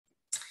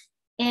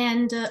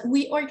 And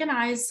we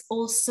organize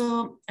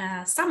also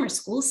summer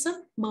schools,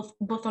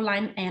 both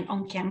online and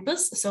on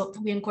campus. So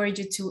we encourage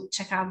you to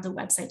check out the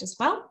website as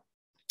well.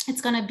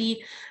 It's gonna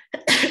be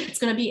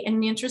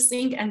an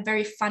interesting and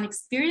very fun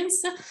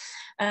experience.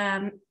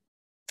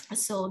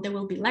 So there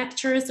will be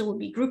lectures, there will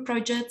be group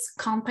projects,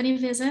 company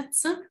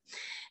visits.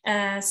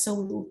 So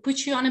we will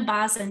put you on a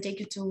bus and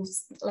take you to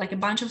like a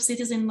bunch of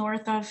cities in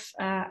north of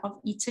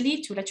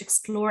Italy to let you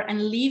explore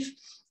and live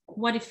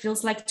what it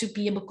feels like to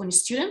be a Bocconi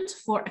student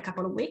for a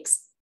couple of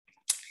weeks.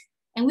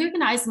 And we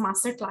organize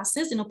master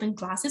classes and open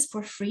classes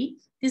for free.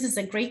 This is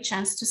a great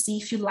chance to see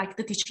if you like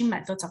the teaching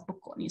methods of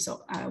Bocconi.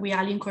 So we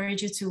highly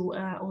encourage you to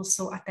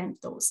also attend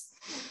those.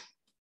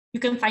 You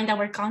can find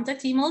our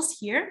contact emails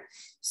here.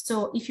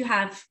 So if you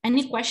have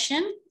any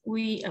question,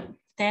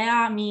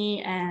 Thea,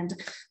 me, and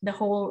the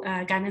whole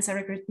guidance and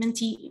recruitment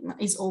team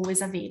is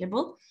always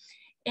available.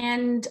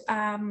 And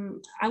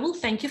I will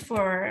thank you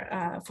for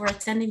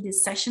attending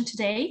this session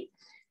today.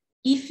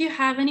 If you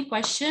have any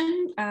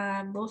question,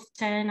 both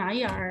Thea and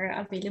I are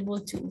available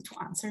to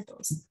answer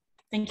those.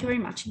 Thank you very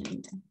much in the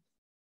meantime.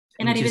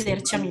 And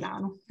arrivederci a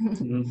Milano.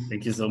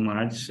 Thank you so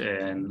much,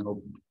 and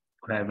hope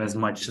to have as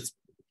much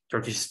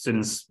Turkish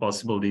students as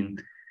possible in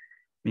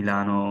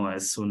Milano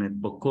as soon as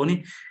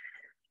Bocconi.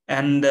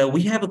 And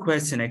we have a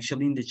question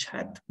actually in the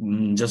chat,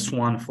 just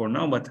one for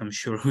now, but I'm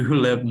sure we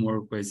will have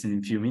more questions in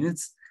a few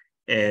minutes.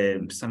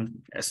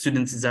 Some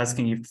students is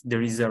asking if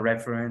there is a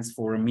reference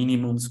for a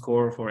minimum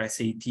score for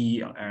SAT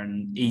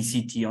and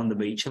ACT on the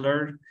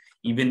bachelor,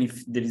 even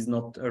if there is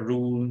not a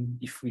rule,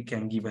 if we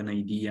can give an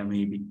idea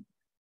maybe.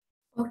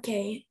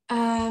 Okay.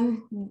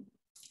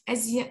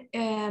 As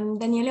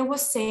Daniele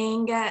was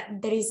saying,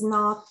 there is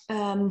not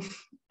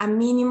a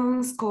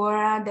minimum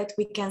score that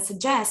we can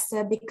suggest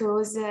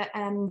because,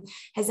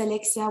 as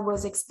Alexia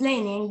was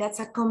explaining,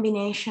 that's a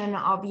combination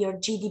of your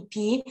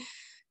GDP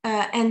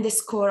and the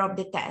score of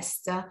the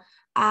test.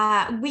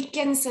 We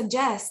can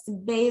suggest,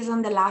 based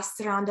on the last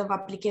round of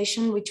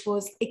application, which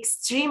was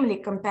extremely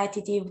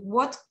competitive,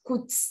 what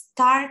could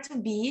start to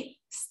be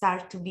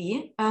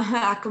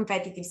a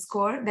competitive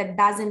score. That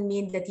doesn't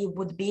mean that it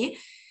would be,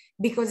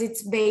 because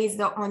it's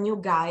based on you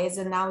guys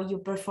and how you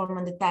perform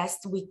on the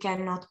test. We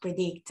cannot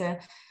predict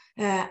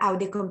how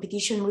the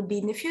competition would be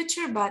in the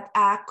future, but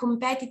a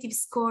competitive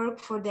score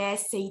for the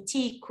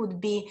SAT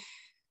could be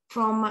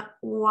from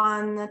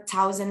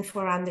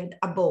 1,400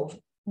 above.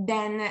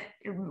 Then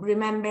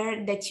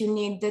remember that you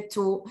need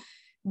to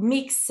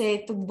mix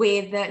it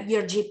with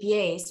your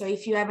GPA. So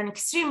if you have an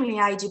extremely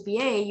high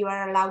GPA, you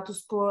are allowed to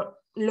score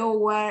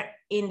lower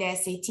in the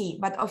SAT,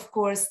 but of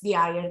course the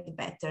higher the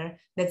better.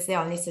 That's the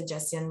only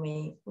suggestion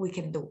we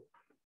can do.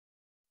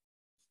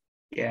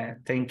 Yeah,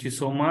 thank you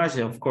so much.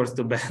 Of course,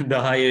 the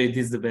higher it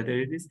is, the better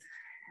it is.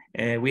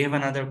 We have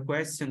another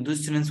question. Do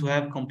students who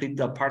have completed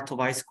a part of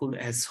high school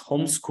as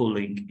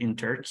homeschooling in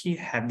Turkey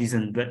have these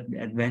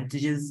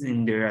advantages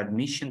in their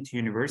admission to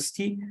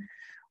university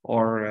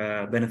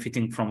or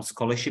benefiting from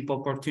scholarship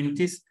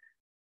opportunities?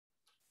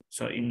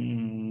 So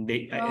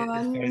as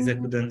far as I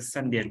could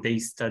understand, they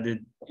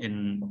studied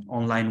in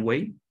online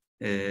way,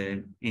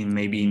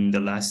 maybe in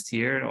the last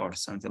year or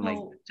something like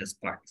that,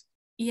 just part.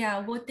 Yeah,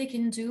 what they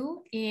can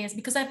do is,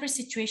 because every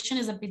situation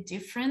is a bit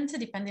different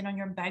depending on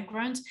your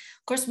background.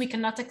 Of course, we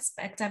cannot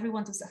expect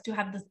everyone to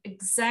have the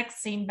exact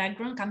same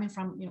background coming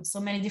from so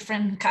many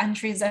different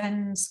countries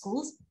and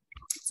schools.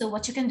 So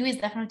what you can do is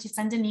definitely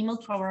send an email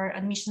to our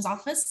admissions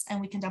office and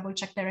we can double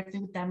check directly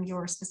with them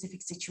your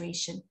specific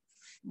situation.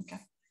 Okay.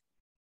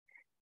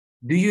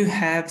 Do you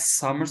have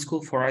summer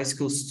school for high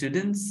school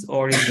students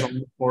or is it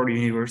only for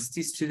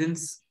university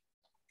students?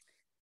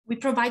 We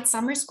provide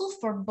summer school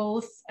for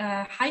both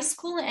high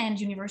school and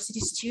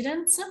university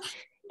students.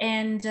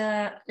 And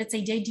let's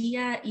say the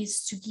idea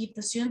is to give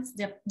the students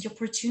the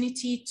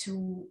opportunity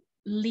to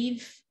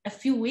live a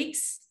few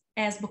weeks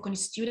as Bocconi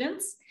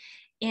students.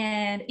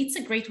 And it's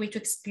a great way to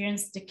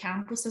experience the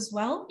campus as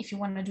well, if you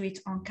want to do it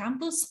on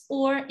campus,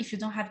 or if you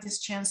don't have this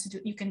chance to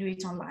do, you can do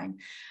it online.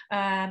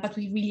 But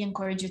we really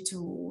encourage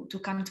you to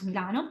come to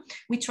Milano.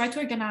 We try to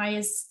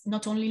organize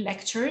not only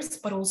lectures,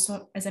 but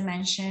also, as I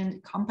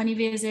mentioned, company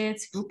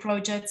visits, group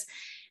projects.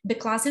 The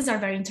classes are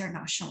very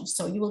international,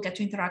 so you will get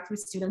to interact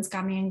with students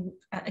coming,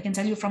 I can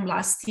tell you from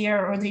last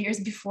year or the years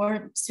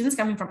before, students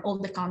coming from all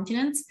the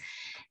continents.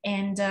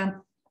 And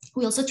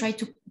we also try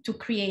to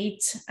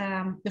create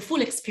the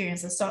full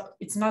experiences. So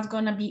it's not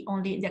going to be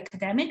only the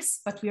academics,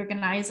 but we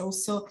organize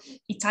also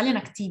Italian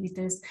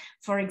activities.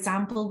 For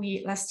example,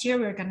 last year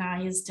we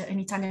organized an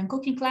Italian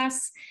cooking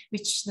class,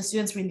 which the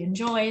students really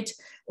enjoyed,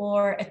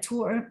 or a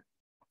tour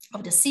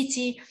of the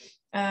city,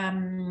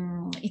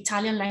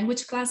 Italian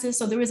language classes.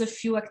 So there is a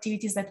few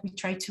activities that we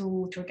try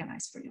to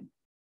organize for you.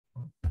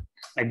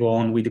 I go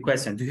on with the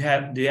question. Do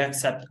you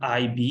accept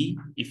IB?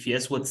 If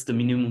yes, what's the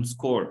minimum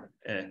score?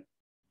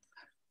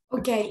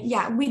 Okay,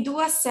 yeah, we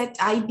do accept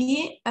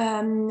IB.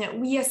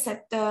 We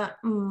accept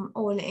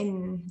all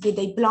in the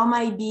diploma.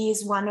 IB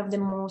is one of the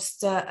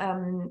most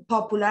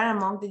popular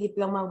among the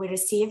diploma we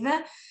receive.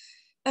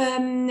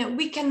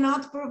 We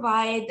cannot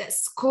provide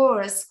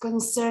scores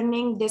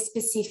concerning the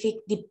specific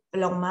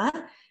diploma.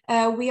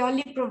 We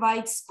only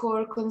provide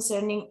score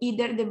concerning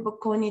either the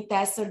Bocconi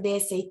test or the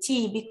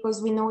SAT, because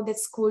we know that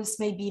schools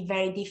may be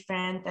very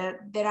different.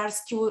 There are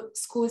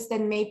schools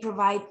that may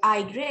provide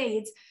high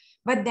grades,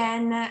 but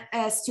then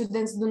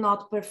students do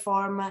not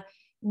perform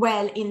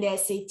well in the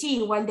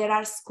SAT, while there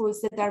are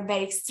schools that are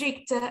very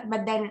strict,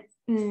 but then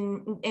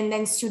and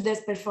then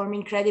students perform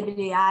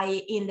incredibly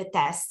high in the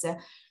test.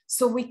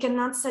 So we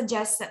cannot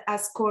suggest a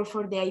score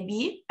for the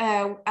IB.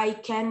 I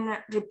can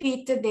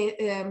repeat,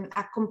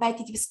 a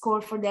competitive score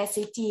for the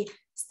SAT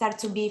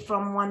starts to be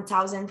from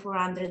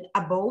 1,400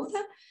 above.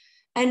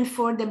 And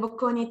for the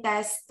Bocconi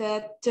test,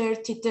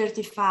 30,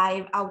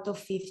 35 out of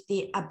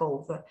 50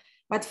 above.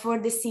 But for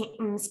the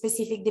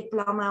specific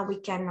diploma,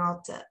 we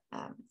cannot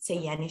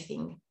say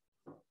anything.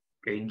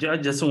 Okay, I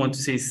just want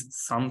to say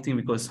something,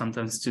 because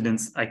sometimes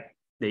students,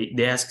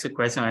 they ask a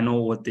question, I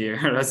know what they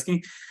are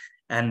asking.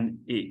 And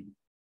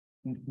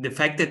the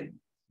fact that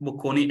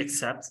Bocconi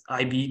accepts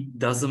IB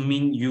doesn't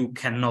mean you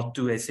cannot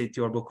do SAT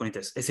or Bocconi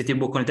test. SAT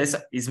Bocconi test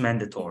is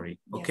mandatory.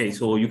 Okay, yes.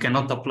 So you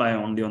cannot apply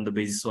only on the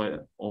basis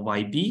of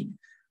IB.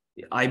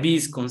 IB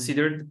is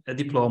considered a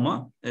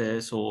diploma.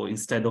 So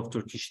instead of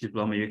Turkish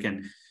diploma, you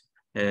can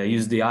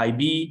use the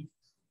IB.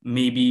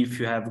 Maybe if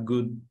you have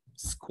good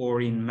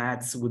score in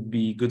maths, would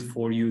be good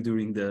for you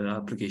during the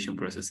application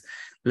process.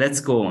 Let's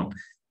go on.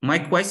 My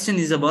question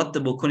is about the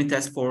Bocconi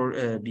test for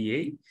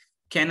BA.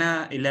 Can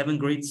 11th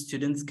grade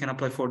students can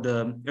apply for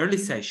the early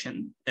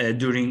session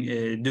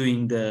during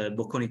doing the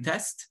Bocconi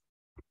test?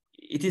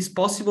 It is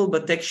possible,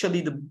 but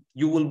actually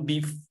you will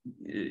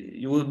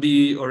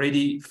be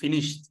already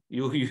finished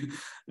the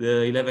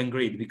 11th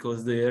grade,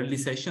 because the early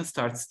session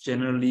starts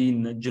generally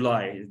in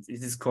July.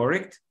 Is this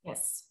correct?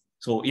 Yes.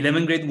 So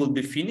 11th grade will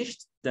be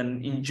finished.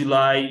 Then in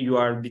July you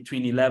are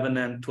between 11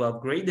 and 12th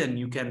grade, and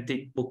you can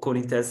take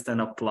Bocconi test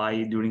and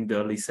apply during the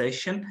early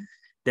session.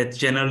 That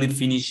generally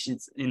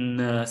finishes in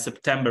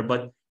September,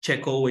 but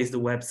check always the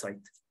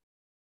website.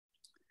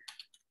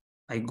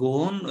 I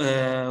go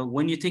on.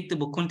 When you take the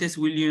Bocconi test,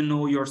 will you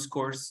know your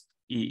scores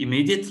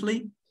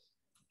immediately?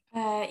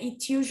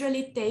 It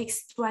usually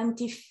takes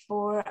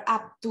 24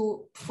 up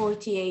to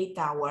 48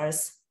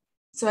 hours.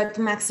 So at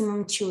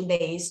maximum 2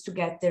 days to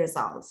get the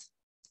results.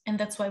 And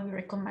that's why we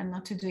recommend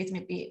not to do it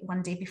maybe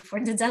one day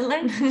before the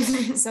deadline.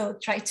 So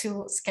try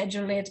to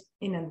schedule it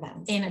in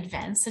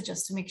advance,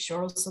 just to make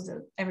sure also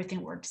that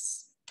everything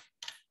works.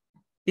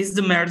 Is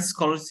the merit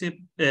scholarship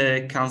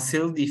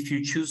cancelled if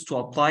you choose to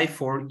apply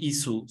for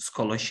ISU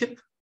scholarship,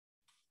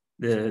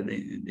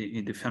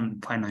 the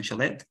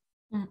financial aid?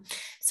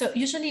 So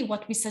usually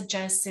what we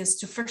suggest is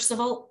to, first of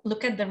all,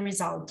 look at the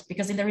result,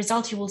 because in the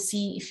result you will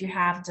see if you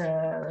have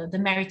the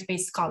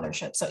merit-based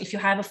scholarship. So if you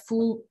have a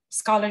full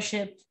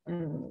scholarship,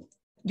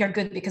 you're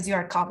good because you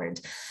are covered.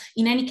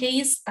 In any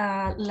case,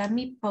 let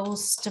me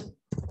post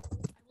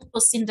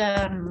in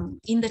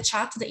the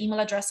chat the email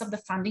address of the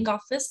funding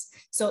office.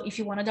 So if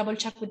you want to double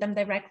check with them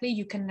directly,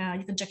 you can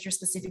check your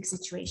specific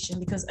situation,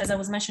 because as I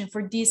was mentioning,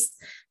 for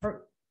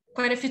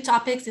quite a few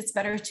topics, it's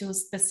better to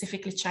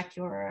specifically check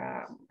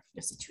your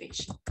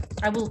situation.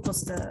 I will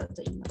post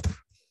the email.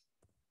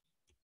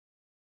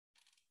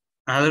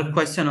 Another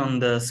question on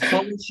the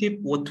scholarship,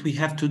 what we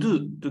have to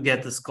do to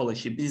get the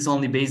scholarship? Is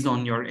only based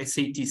on your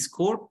SAT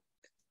score?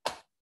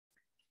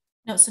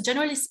 No, so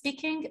generally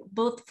speaking,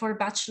 both for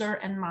bachelor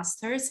and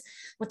masters,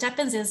 what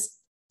happens is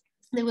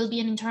there will be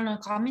an internal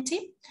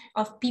committee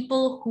of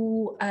people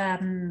who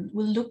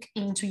will look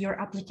into your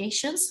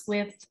applications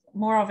with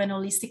more of an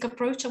holistic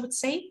approach, I would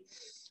say.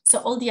 So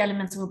all the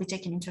elements will be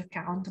taken into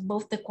account,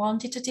 both the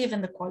quantitative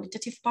and the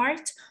qualitative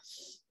part.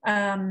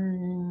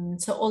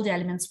 So all the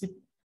elements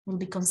will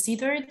be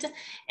considered.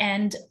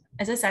 And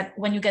as I said,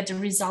 when you get the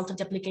result of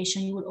the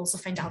application, you will also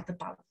find out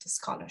about the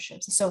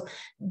scholarships. So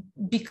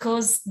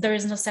because there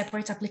is no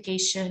separate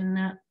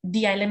application,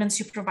 the elements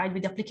you provide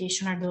with the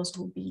application are those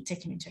who will be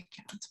taken into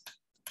account.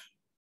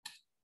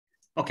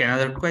 Okay,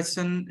 another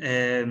question.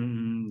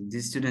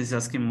 This student is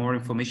asking more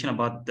information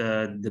about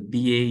the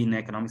BA in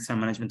Economics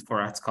and Management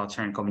for Arts,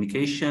 Culture, and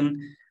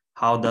Communication.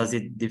 How does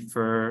it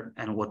differ,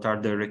 and what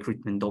are the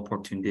recruitment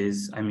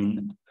opportunities? I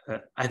mean,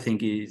 I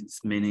think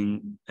it's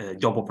meaning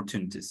job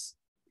opportunities.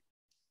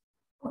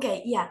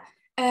 Okay, yeah.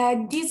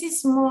 This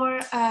is more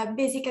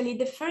basically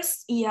the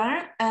first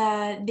year,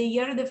 the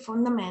year of the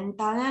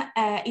fundamental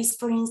is,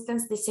 for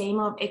instance, the same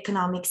of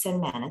Economics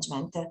and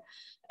Management.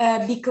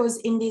 Because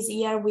in this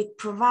year we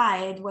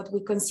provide what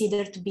we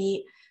consider to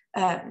be,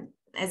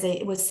 as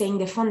I was saying,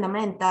 the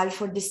fundamental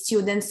for the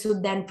students to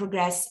then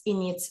progress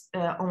in its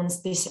own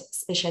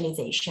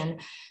specialization.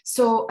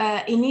 So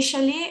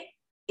initially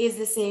is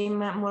the same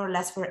more or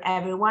less for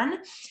everyone,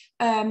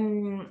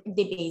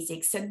 the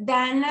basics.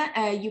 Then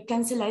you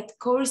can select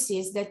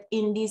courses that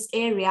in this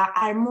area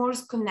are more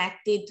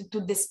connected to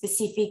the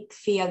specific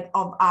field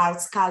of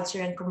arts,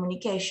 culture, and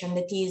communication.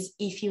 That is,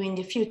 if you in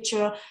the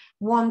future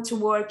want to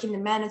work in the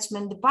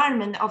management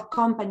department of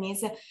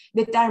companies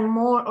that are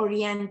more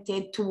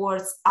oriented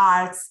towards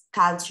arts,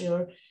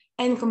 culture,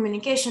 and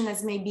communication,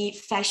 as maybe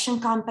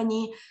fashion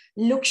company,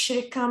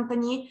 luxury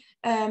company,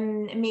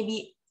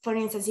 maybe, for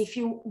instance, if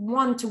you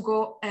want to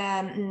go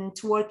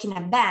to work in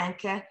a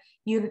bank,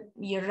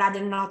 you're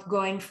rather not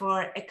going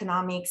for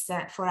economics,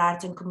 for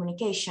art and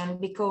communication,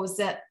 because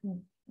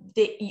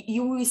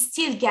you will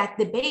still get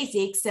the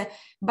basics,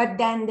 but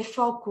then the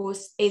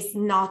focus is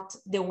not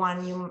the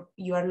one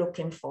you are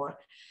looking for.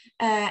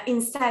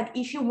 Instead,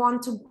 if you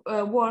want to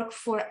work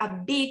for a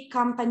big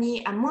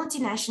company, a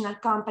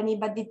multinational company,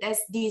 but it has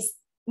this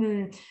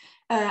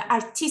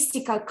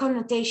artistical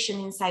connotation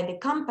inside the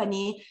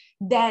company,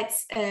 that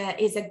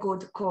is a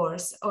good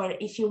course. Or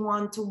if you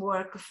want to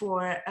work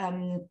for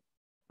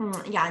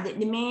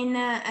the main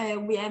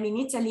we have in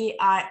Italy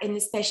are, and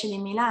especially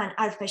in Milan,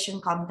 are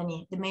fashion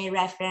company, the main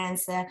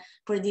reference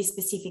for this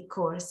specific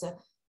course.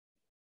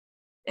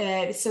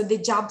 So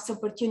the jobs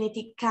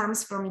opportunity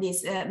comes from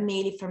this,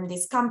 mainly from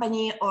this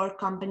company or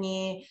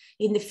company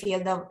in the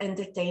field of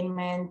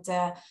entertainment,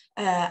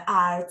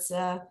 arts,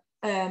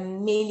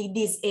 mainly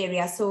this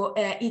area. So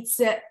it's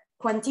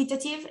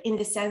quantitative in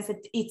the sense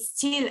that it's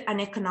still an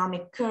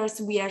economic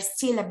course. We are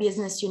still a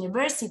business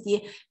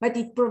university, but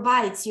it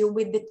provides you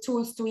with the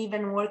tools to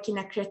even work in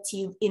a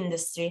creative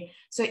industry.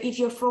 So if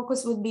your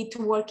focus would be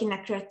to work in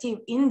a creative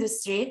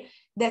industry,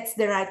 that's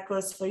the right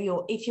course for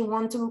you. If you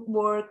want to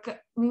work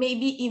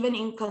maybe even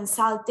in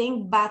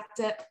consulting, but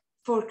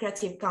for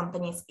creative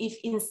companies, if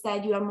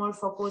instead you are more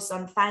focused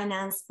on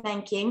finance,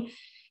 banking,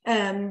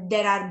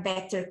 there are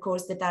better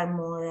courses that are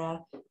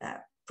more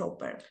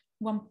proper.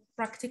 One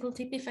practical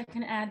tip, if I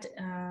can add,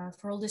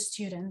 for all the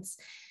students,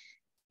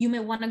 you may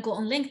want to go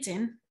on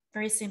LinkedIn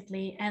very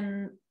simply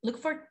and look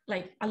for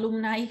like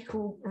alumni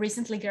who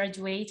recently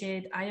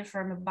graduated either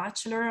from a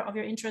bachelor of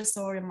your interest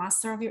or a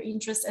master of your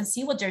interest, and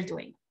see what they're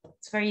doing.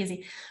 It's very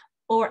easy.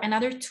 Or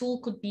another tool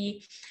could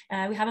be,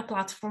 we have a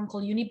platform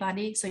called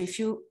Unibuddy. So if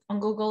you on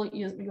Google,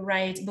 you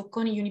write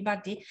Bocconi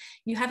Unibuddy,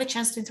 you have a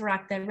chance to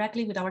interact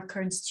directly with our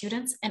current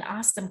students and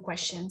ask them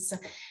questions.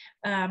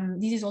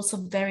 This is also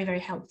very, very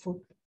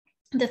helpful.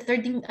 The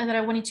third thing that I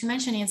wanted to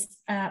mention is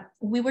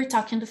we were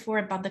talking before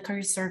about the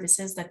career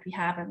services that we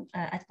have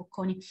at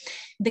Bocconi.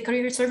 The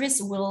career service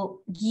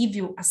will give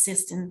you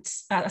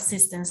assistance,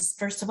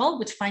 first of all,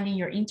 with finding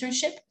your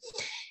internship.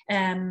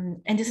 And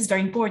this is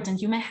very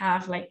important. You may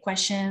have like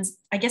questions.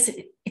 I guess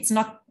it's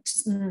not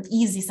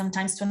easy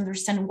sometimes to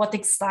understand what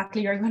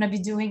exactly you're going to be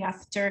doing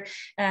after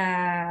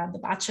the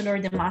bachelor or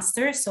the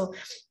master. So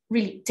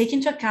really take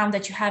into account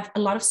that you have a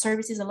lot of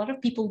services, a lot of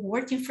people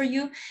working for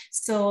you.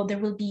 So there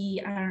will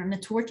be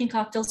networking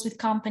cocktails with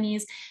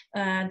companies.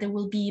 There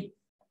will be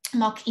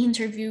mock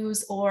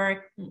interviews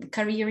or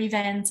career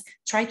events.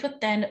 Try to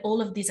attend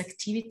all of these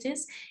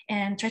activities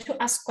and try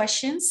to ask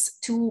questions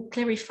to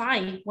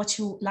clarify what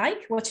you like,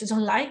 what you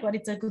don't like, what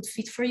is a good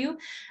fit for you.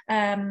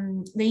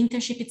 The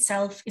internship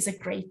itself is a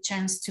great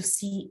chance to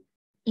see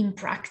in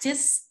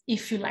practice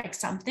if you like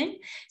something.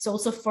 So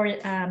also for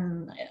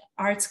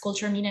arts,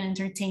 culture, media, and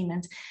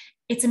entertainment,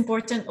 it's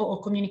important, or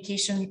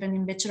communication,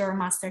 depending bachelor or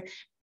master.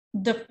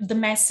 The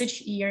message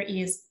here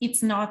is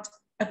it's not,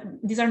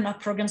 these are not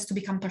programs to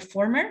become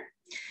performer.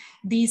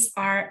 These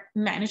are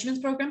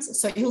management programs.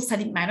 So you'll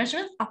study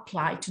management,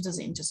 apply to those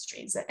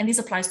industries. And this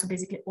applies to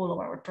basically all of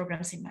our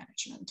programs in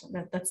management.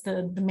 That's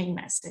the main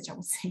message, I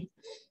would say.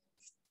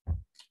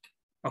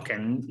 Okay,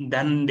 and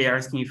then they are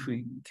asking if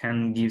we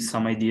can give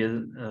some idea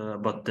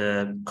about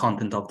the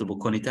content of the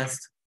Bocconi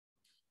test.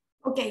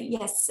 Okay,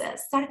 yes.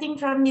 Starting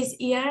from this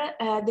year,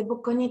 the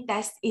Bocconi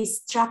test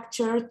is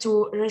structured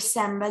to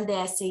resemble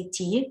the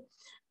SAT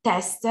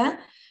test.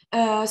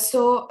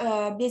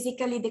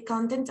 Basically the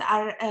content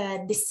are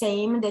the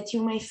same that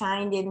you may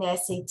find in the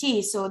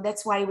SAT. So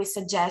that's why we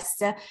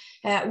suggest,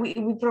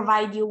 we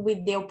provide you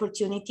with the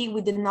opportunity. We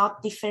do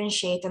not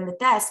differentiate on the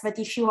test, but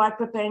if you are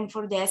preparing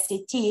for the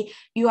SAT,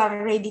 you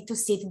are ready to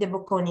sit the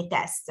Bocconi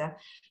test.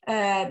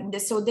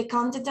 So the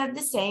content are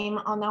the same.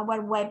 On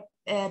our web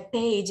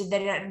page,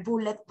 there are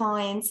bullet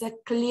points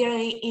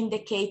clearly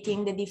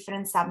indicating the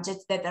different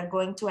subjects that are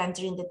going to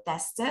enter in the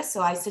test.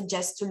 So I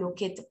suggest to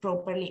look it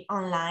properly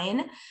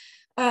online.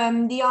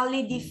 The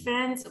only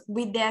difference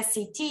with the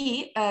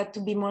SAT,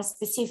 to be more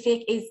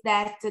specific, is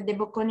that the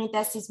Bocconi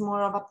test is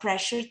more of a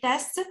pressure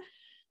test.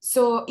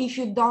 So if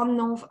you don't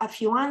know a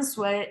few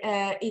answers,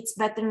 it's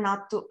better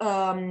not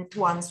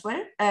to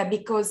answer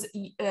because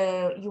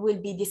you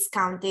will be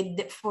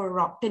discounted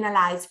for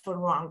penalized for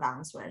wrong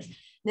answers.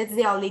 That's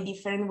the only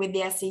difference with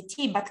the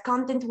SAT, but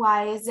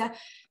content-wise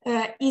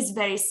is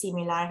very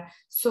similar.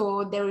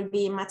 So there will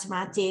be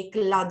mathematics,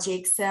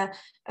 logics,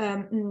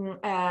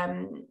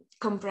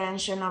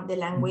 comprehension of the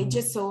language.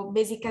 So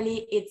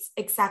basically it's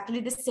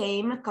exactly the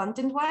same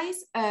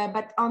content-wise,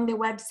 but on the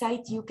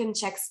website you can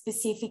check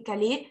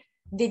specifically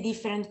the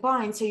different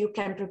points so you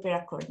can prepare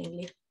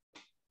accordingly.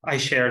 I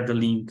shared the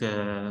link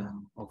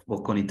of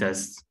Bocconi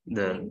test,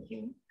 the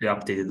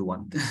updated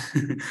one.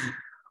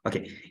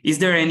 Okay, is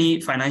there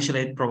any financial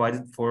aid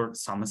provided for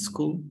summer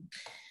school?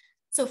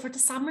 So for the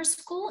summer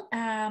school,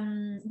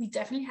 we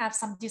definitely have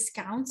some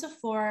discounts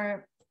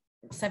for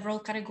several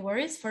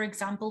categories. For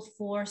example,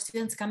 for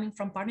students coming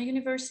from partner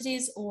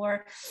universities,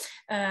 or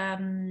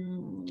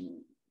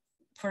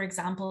for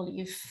example,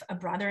 if a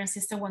brother and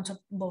sister want to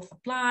both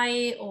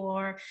apply,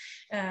 or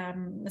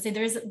let's say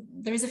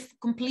there is a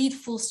complete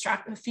full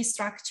fee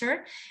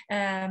structure.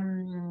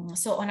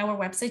 So on our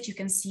website, you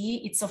can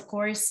see it's of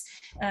course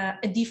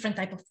a different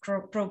type of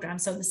program.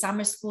 So the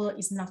summer school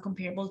is not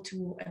comparable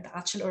to a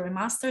bachelor or a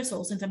master. So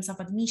also in terms of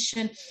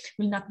admission,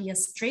 will not be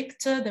as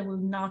strict. There will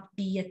not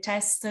be a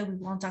test. We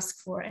won't ask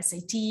for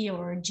SAT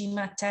or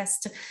GMAT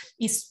test.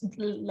 It's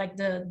like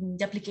the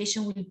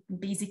application will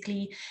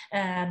basically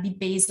be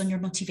based on your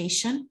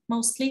motivation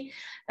mostly,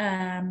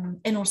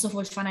 and also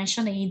for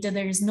financial aid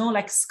there is no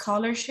like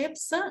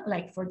scholarships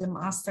like for the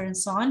master and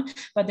so on,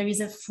 but there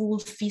is a full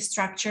fee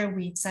structure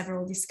with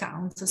several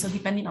discounts. So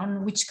depending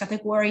on which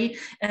category,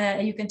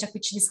 you can check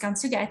which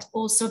discounts you get.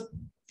 Also,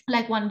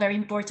 like one very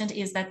important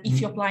is that if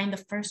you apply in the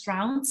first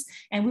rounds,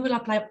 and we will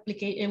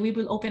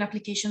open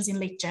applications in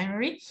late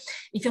January.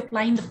 If you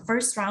apply in the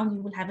first round,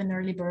 you will have an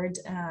early bird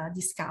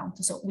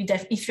discount. So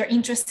if you're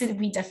interested,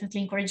 we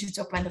definitely encourage you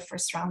to apply in the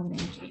first round in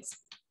any case.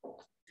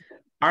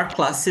 Are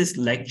classes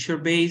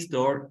lecture-based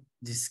or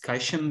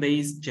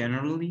discussion-based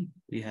generally?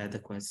 We had a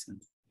question.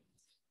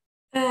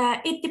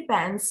 It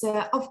depends.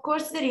 Of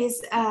course, there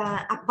is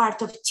a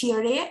part of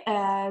theory.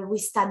 We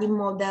study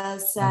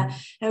models,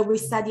 we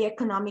study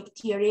economic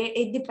theory.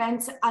 It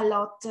depends a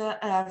lot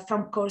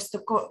from course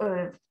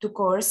to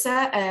course,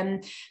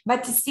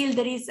 but still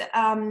there is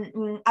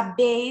a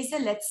base,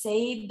 let's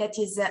say, that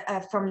is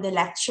from the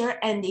lecture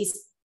and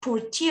is pure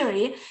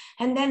theory,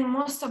 and then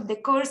most of the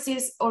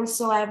courses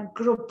also have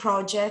group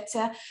projects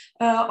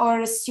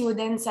or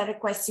students are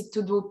requested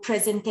to do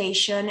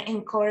presentation,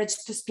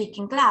 encouraged to speak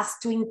in class,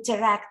 to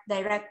interact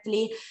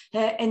directly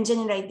and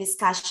generate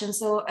discussion.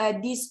 So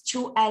these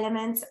two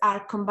elements are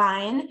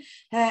combined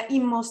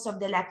in most of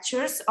the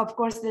lectures. Of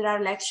course, there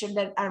are lectures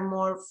that are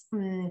more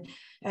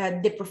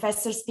the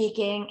professor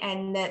speaking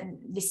and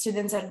the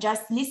students are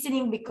just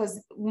listening,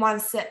 because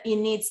once he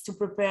needs to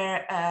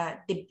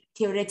prepare the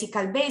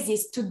theoretical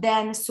basis to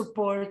then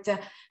support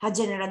a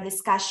general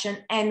discussion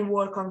and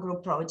work on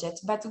group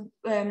projects. But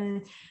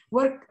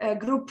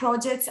group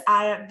projects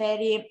are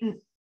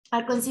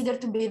considered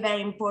to be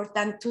very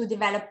important to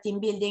develop team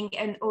building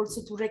and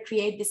also to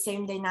recreate the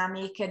same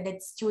dynamic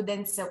that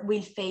students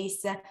will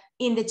face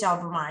in the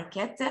job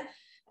market.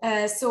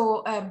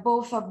 So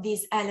both of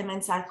these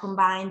elements are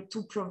combined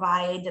to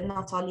provide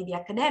not only the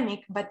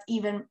academic, but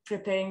even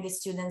preparing the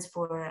students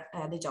for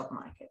the job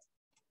market.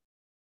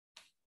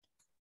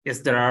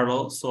 Yes, there are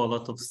also a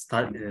lot of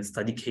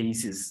study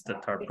cases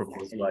that are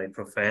proposed by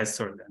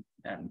professors,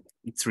 and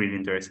it's really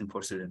interesting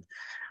for students.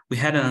 We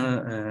had,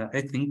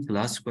 I think, the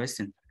last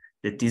question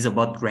that is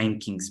about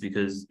rankings,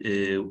 because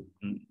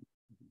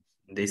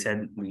they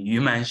said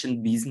you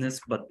mentioned business,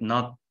 but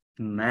not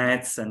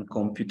maths and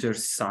computer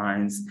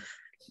science.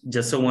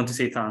 Just so I want to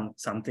say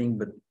something,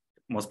 but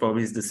most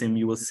probably it's the same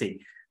you will say.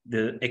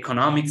 The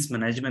economics,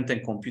 management,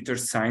 and computer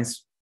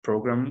science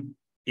program,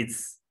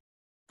 it's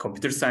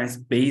computer science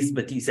based,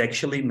 but it's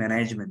actually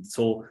management.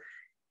 So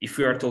if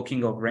we are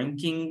talking of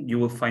ranking, you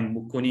will find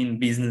Bocconi in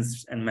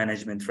business and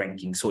management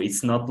ranking. So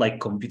it's not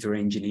like computer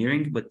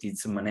engineering, but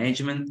it's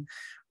management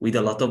with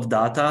a lot of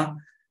data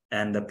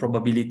and the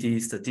probability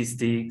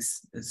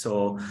statistics.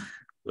 So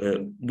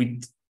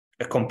with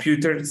a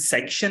computer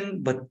section,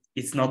 but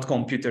it's not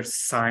computer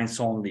science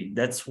only.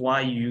 That's why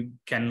you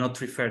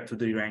cannot refer to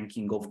the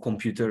ranking of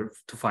computer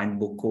to find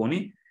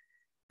Bocconi,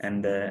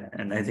 and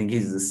I think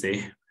it's the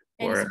same.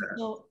 And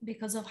so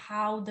because of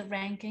how the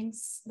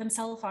rankings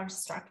themselves are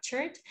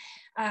structured,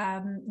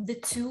 the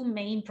two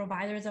main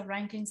providers of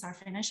rankings are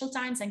Financial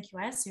Times and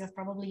QS. You have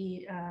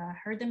probably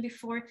heard them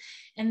before,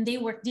 and they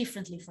work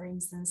differently, for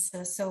instance.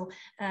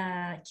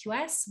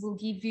 QS will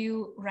give you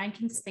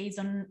rankings based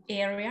on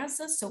areas.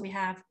 So we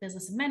have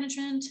business and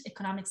management,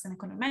 economics and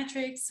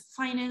econometrics,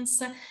 finance,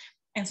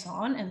 and so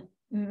on, and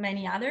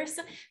many others.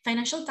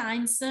 Financial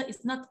Times is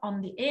not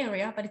on the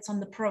area, but it's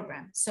on the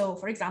program. So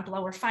for example,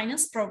 our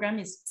finance program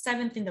is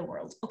 7th in the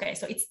world. Okay,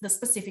 so it's the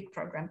specific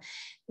program.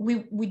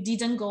 We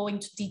didn't go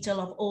into detail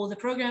of all the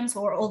programs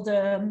or all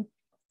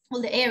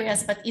the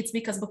areas, but it's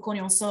because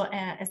Bocconi also,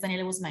 as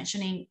Daniela was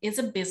mentioning, is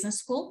a business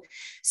school.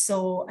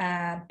 So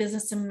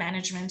business and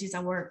management is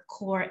our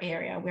core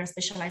area. We're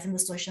specialized in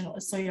the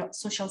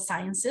social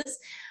sciences.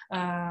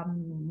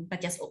 But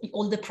yes,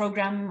 all the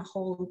program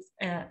holds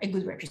a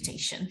good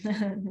reputation.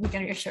 We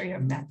can reassure you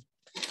of that.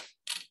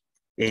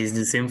 It's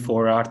the same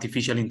for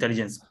artificial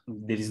intelligence.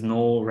 There is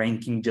no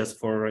ranking just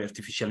for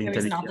artificial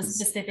intelligence. There is not a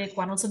specific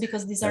one, also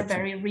because these are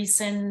very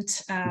recent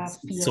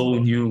fields. So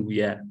new,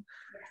 yeah.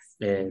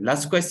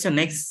 Last question.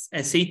 Next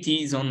SAT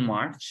is on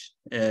March.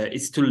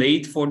 It's too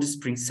late for the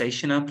spring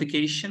session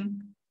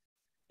application.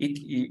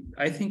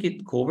 I think it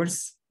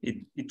covers it.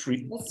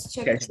 Let's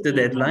check the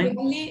deadline. The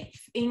only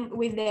thing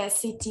with the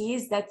SAT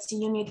is that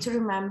you need to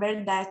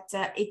remember that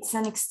it's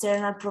an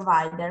external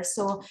provider,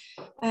 so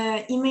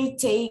it may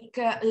take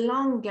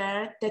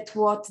longer than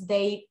what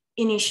they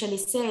initially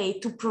say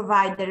to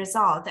provide the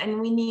result,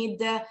 and we need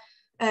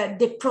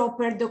the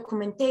proper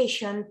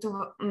documentation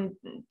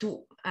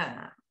to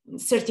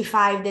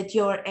certify that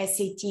your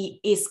SAT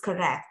is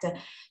correct.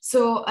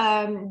 So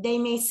they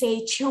may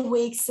say 2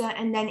 weeks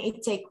and then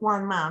it take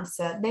 1 month.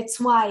 That's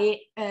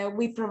why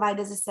we provide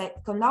as a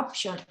second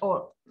option,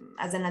 or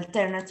as an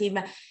alternative,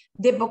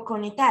 the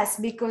Bocconi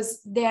test,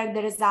 because there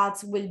the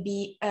results will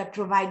be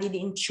provided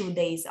in 2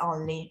 days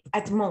only,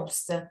 at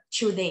most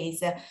 2 days.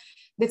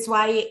 That's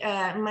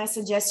why my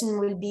suggestion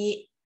will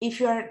be, if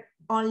you're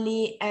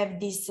only have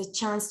this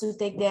chance to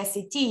take the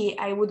SAT,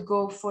 I would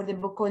go for the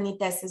Bocconi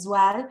test as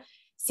well,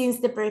 since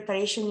the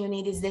preparation you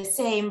need is the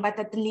same, but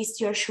at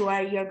least you're sure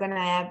you're gonna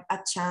have a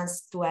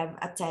chance to have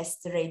a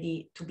test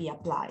ready to be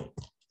applied,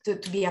 to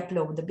be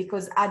uploaded,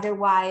 because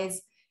otherwise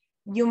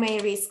you may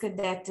risk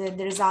that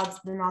the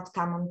results do not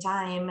come on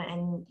time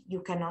and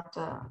you cannot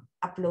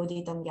upload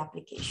it on the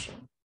application.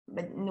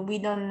 But we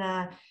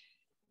don't,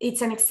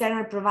 it's an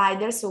external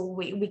provider, so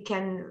we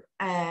can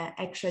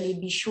actually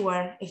be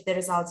sure if the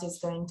results is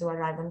going to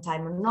arrive on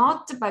time or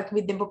not. But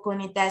with the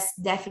Bocconi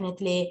test,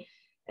 definitely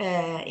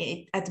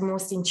at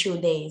most in 2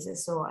 days.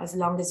 So as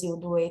long as you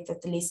do it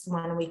at least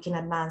 1 week in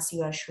advance,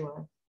 you are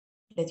sure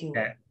that you...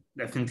 Yeah,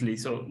 definitely.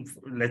 So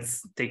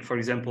let's take, for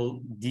example,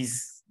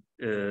 this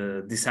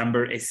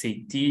December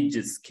SAT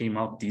just came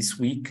out this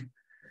week.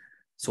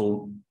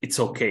 So it's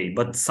okay.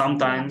 But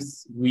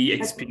sometimes we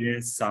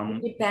experience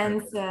some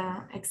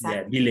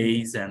exactly.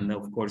 delays, and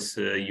of course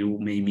you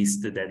may miss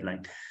the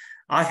deadline.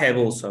 I have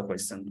also a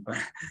question.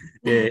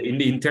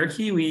 In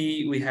Turkey,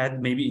 we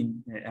had maybe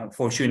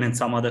for sure in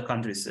some other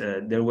countries,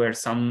 there were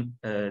some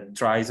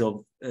tries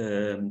of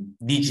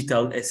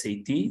digital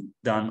SAT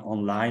done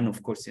online,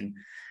 of course,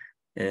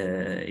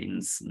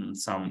 in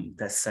some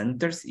test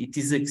centers. It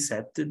is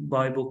accepted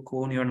by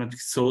Bocconi or not?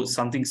 So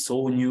something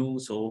so new.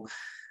 So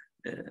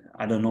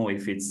I don't know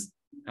if it's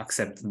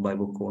accepted by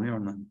Bocconi or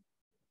not.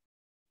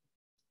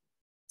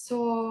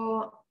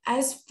 So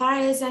as far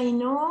as I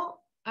know,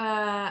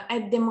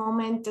 at the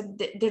moment,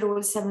 the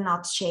rules have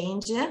not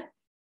changed.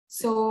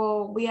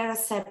 So we are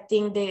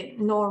accepting the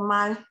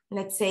normal,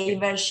 let's say,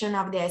 version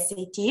of the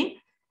SAT.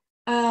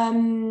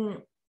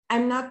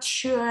 I'm not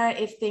sure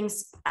if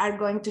things are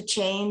going to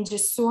change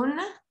soon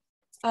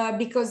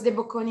because the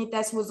Bocconi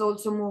test was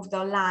also moved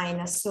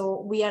online.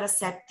 So we are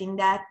accepting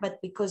that,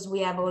 but because we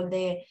have all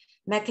the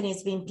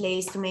mechanisms in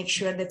place to make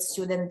sure that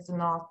students do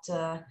not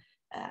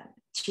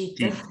cheat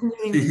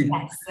during the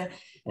test.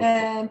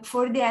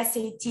 For the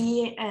SAT,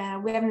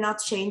 we have not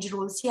changed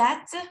rules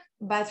yet,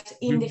 but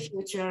in the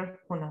future,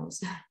 who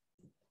knows?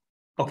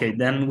 Okay,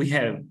 then we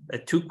have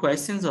 2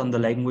 questions on the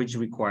language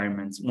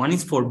requirements. One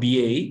is for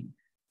BA,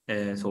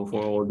 so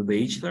for all the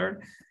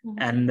bachelor,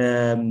 and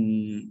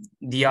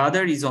the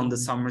other is on the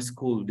summer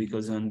school,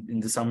 because in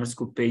the summer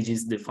school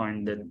pages they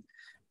find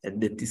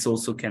that this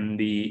also can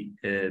be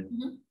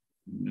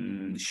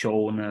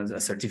shown as a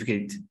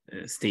certificate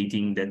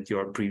stating that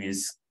your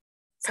previous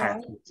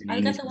path.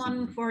 I'll get the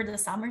one for the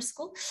summer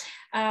school.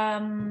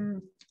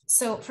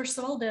 So first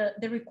of all,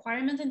 the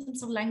requirement in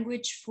terms of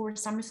language for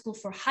summer school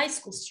for high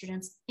school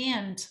students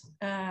and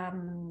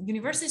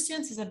university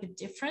students is a bit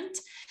different.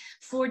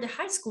 For the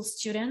high school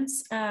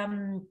students,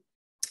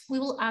 we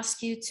will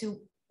ask you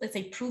to, let's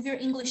say, prove your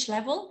English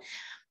level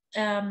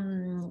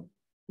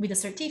with a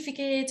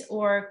certificate,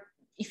 or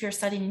if you're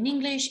studying in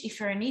English, if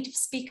you're a native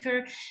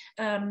speaker.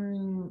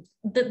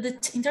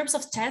 In terms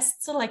of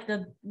tests, like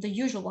the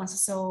usual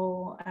ones,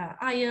 so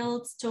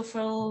IELTS,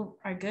 TOEFL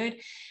are good.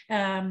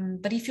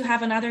 But if you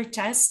have another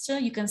test,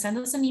 you can send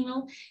us an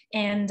email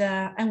and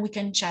we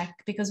can check,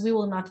 because we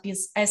will not be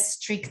as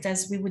strict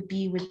as we would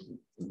be with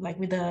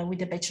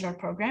the bachelor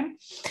program.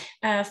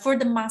 For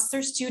the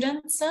master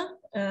students,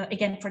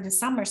 again, for the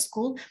summer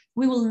school,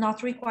 we will not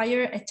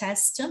require a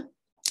test.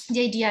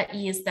 The idea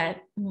is that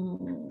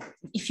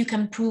if you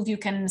can prove you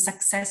can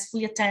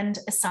successfully attend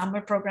a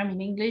summer program in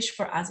English,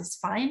 for us it's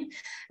fine.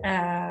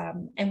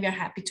 And we are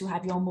happy to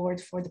have you on board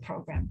for the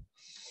program.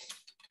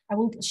 I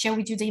will share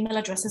with you the email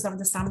addresses of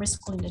the summer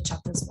school in the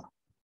chat as well.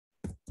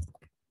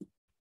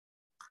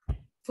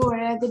 For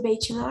the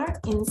bachelor,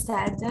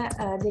 instead,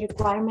 the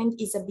requirement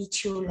is a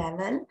B2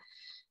 level.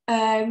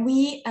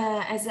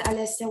 As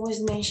Alessia was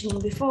mentioning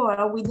before,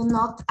 we do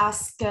not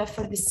ask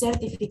for the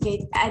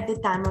certificate at the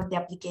time of the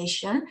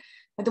application,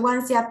 but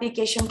once the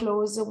application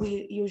closes,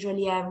 we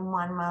usually have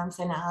 1.5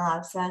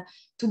 months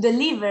to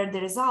deliver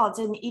the results.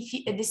 And if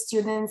the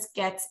students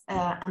get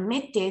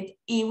admitted,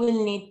 he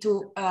will need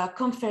to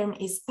confirm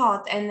his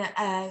spot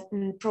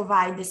and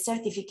provide the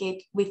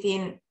certificate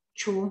within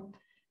 2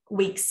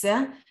 weeks,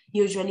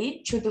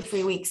 usually 2 to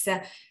 3 weeks.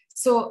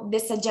 So the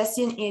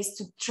suggestion is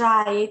to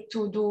try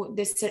to do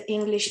this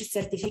English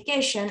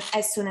certification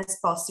as soon as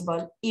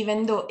possible,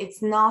 even though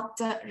it's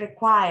not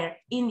required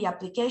in the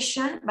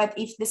application, but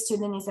if the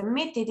student is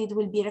admitted, it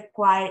will be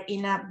required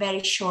in a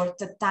very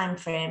short time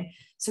frame.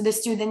 So the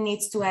student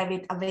needs to have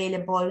it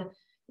available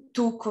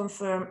to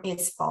confirm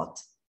his spot.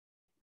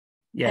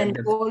 Yeah, and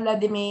all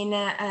the main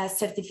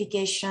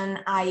certification,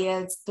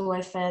 IELTS,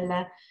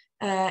 TOEFL,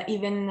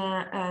 even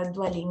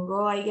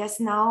Duolingo, I guess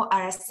now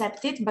are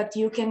accepted, but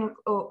you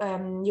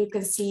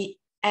can see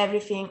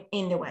everything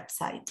in the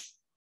website.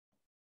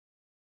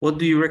 What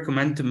do you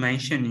recommend to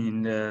mention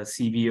in the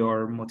CV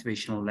or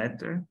motivational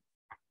letter?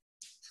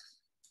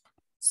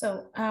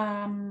 So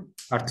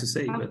hard to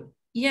say, but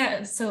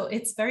yeah, so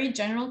it's very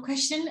general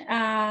question.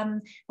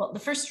 Well, the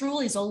first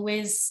rule is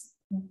always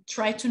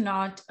try to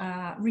not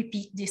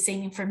repeat the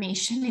same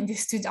information in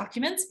these 2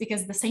 documents,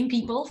 because the same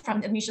people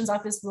from the admissions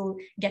office will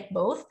get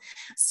both.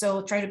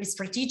 So try to be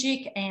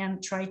strategic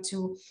and try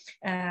to,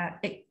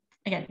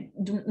 again,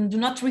 do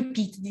not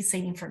repeat the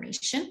same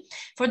information.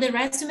 For the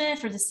resume,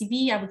 for the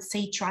CV, I would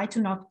say try to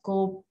not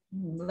go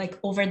like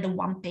over the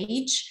 1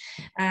 page.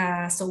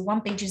 So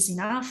 1 page is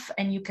enough,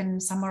 and you can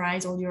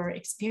summarize all your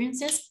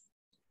experiences.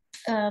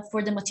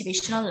 For the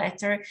motivational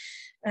letter,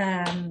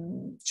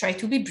 try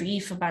to be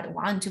brief, about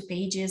 1-2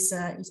 pages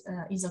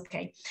is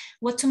okay.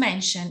 What to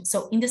mention?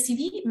 So in the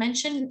CV,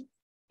 mention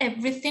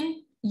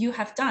everything you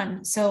have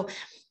done. So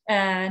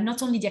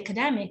not only the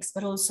academics,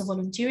 but also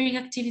volunteering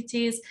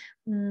activities,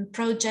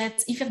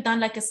 projects. If you've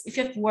done if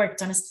you have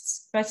worked on a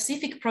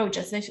specific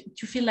project that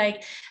you feel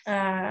like,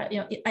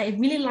 I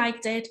really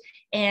liked it,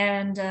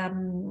 and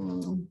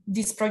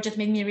this project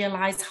made me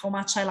realize how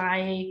much I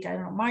like,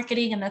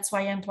 marketing, and that's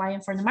why I'm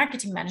applying for the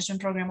marketing management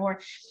program, or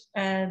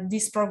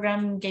this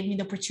program gave me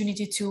the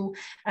opportunity to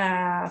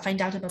find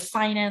out about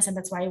finance, and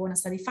that's why I want to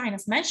study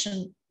finance.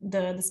 Mention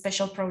the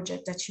special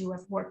project that you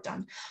have worked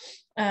on.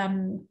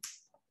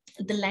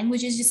 The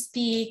languages you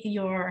speak,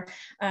 your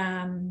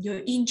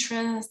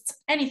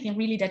interests, anything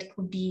really that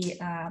could be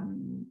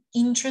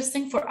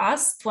interesting for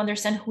us to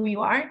understand who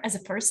you are as a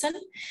person.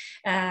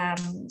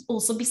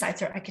 Also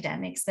besides your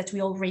academics that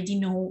we already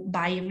know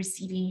by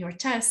receiving your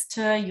test,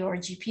 your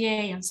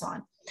GPA, and so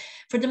on.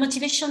 For the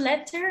motivation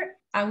letter,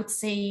 I would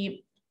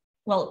say,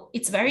 well,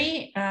 it's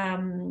very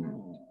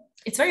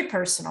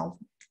personal.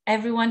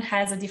 Everyone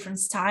has a different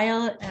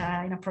style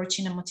in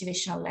approaching a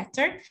motivational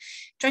letter.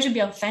 Try to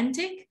be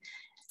authentic.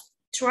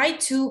 Try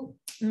to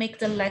make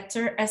the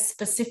letter as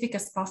specific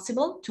as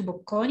possible to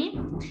Bocconi.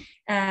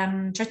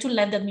 Try to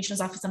let the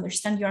admissions office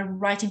understand you are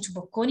writing to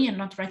Bocconi and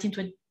not writing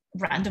to a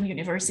random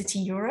university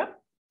in Europe.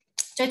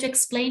 Try to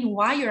explain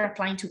why you're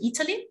applying to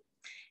Italy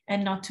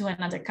and not to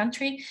another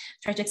country.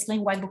 Try to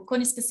explain why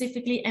Bocconi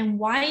specifically and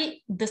why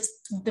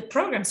the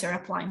programs you're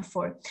applying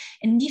for.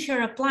 And if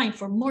you're applying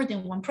for more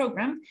than 1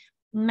 program,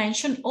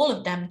 mention all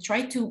of them.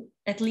 Try to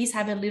at least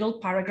have a little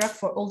paragraph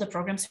for all the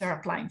programs you're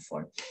applying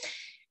for.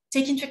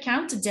 Take into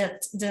account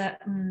that the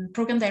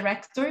program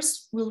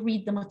directors will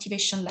read the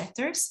motivation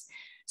letters.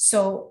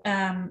 So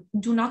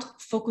do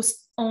not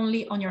focus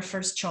only on your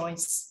first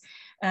choice,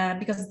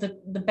 because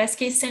the best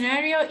case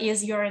scenario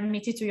is you're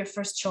admitted to your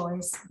first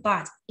choice.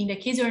 But in the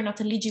case you're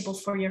not eligible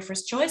for your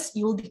first choice,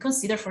 you will be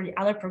considered for the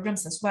other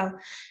programs as well.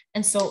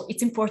 And so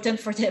it's important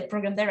for the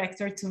program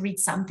director to read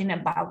something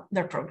about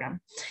their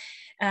program.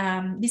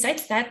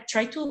 Besides that,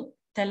 try to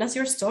tell us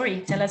your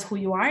story, tell us who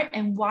you are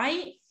and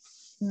why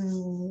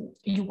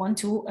you want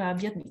to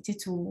be admitted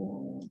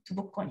to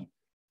Bocconi.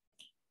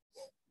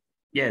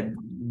 Yeah,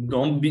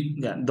 don't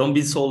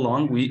be so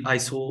long. I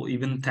saw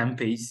even 10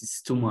 pages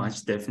is too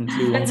much.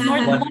 Definitely, that's more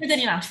than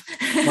enough.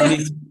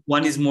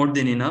 one is more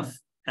than enough,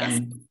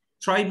 and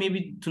try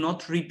maybe to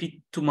not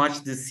repeat too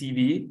much the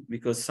CV,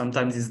 because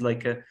sometimes it's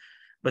like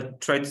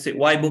but try to say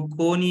why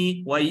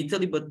Bocconi, why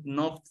Italy, but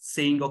not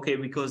saying, okay,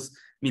 because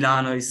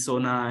Milano is so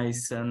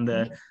nice and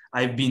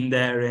I've been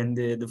there and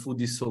the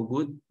food is so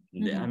good.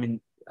 I mean,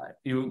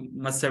 you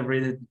must have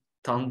read it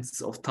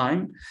tons of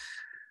time.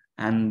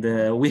 And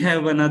we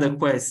have another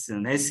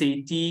question.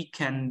 SAT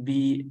can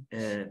be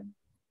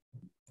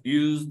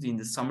used in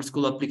the summer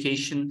school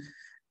application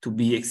to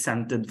be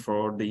exempted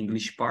for the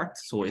English part,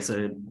 so as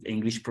an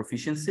English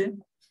proficiency?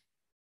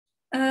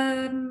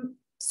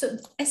 So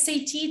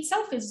SAT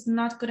itself is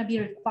not going to be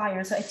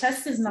required. So a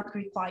test is not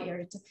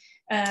required.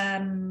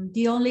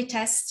 The only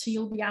test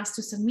you'll be asked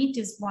to submit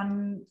is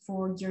one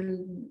for your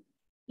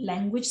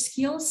language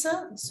skills.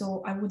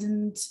 So I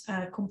wouldn't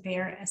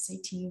compare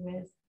SAT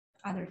with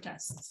other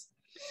tests.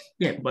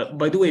 Yeah, but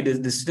by the way,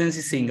 the students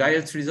is saying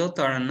IELTS results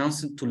are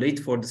announced too late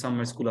for the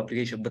summer school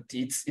application, but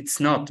it's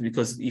not,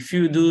 because if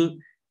you do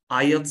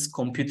IELTS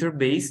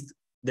computer-based,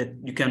 that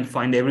you can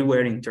find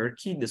everywhere in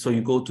Turkey. So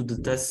you go to the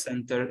test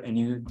center and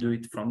you do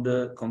it from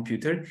the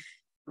computer.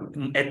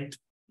 At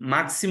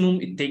maximum,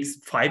 it takes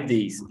 5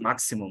 days,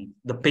 maximum.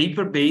 The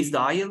paper-based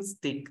IELTS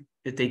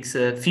takes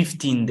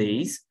 15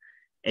 days.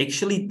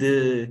 Actually,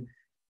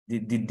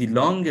 the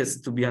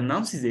longest to be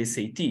announced is the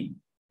SAT.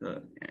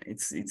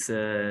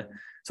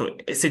 So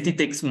SAT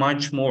takes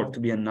much more to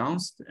be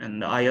announced,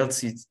 and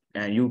IELTS is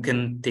you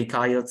can take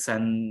IELTS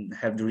and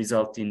have the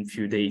result in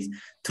few days,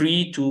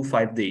 3 to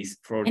 5 days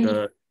for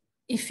the.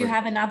 If you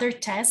have another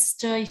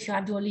test, if you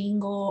have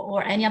Duolingo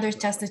or any other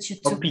test that you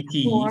took, or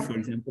PTE, for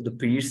example, the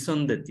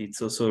Pearson, that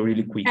it's also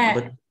really quick.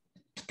 But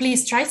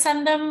please try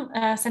send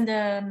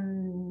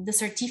the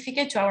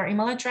certificate to our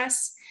email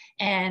address,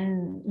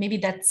 and maybe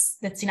that's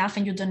enough,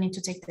 and you don't need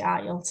to take the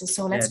IELTS.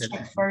 So let's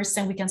check first,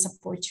 and we can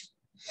support you.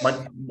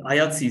 But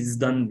IELTS is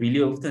done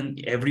really often,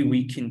 every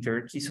week in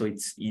Turkey, so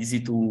it's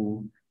easy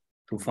to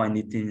find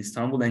it in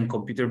Istanbul, and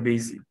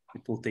computer-based,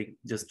 it will take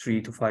just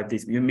 3 to 5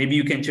 days. Maybe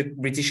you can check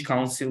British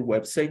Council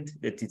website,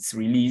 that it's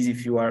really easy.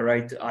 If you are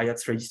right,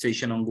 IELTS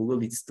registration on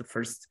Google, it's the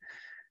first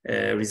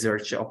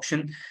research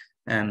option,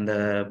 and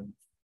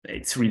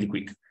it's really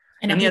quick.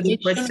 And any other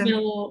question?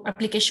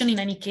 Application in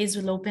any case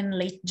will open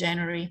late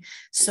January.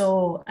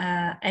 So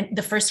and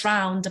the first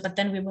round, but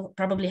then we will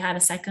probably have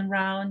a second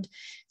round.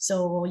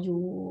 So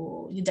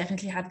you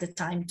definitely have the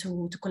time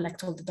to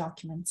collect all the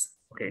documents.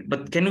 Okay,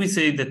 but can we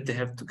say that they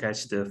have to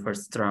catch the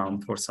first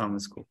round for summer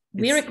school?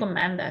 We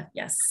recommend that,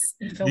 yes.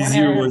 This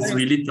year was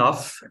really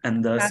tough,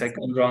 and the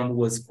second round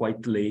was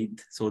quite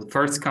late. So the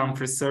first come,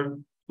 first serve,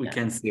 we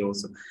can say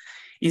also.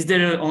 Is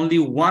there only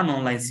one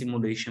online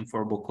simulation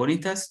for Bocconi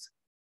test?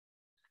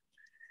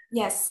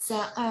 Yes,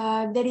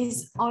 there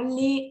is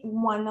only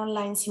one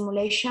online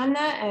simulation,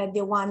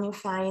 the one you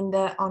find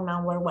on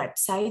our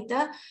website.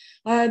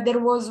 There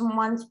was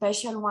one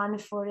special one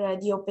for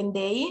the open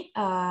day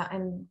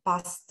and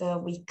past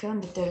week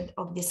on the 3rd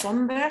of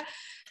December,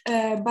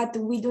 but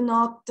we do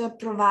not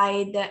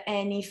provide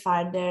any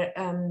further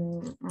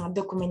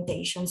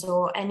documentation.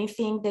 So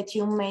anything that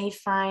you may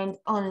find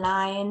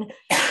online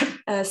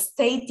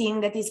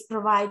stating that is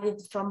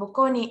provided from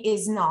Bocconi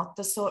is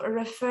not. So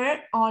refer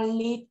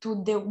only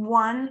to the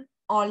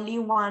only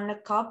one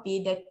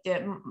copy that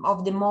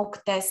of the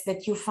mock test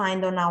that you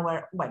find on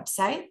our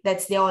website.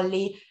 That's the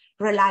only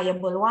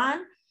reliable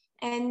one.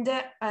 And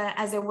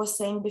as I was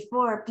saying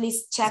before,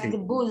 please check the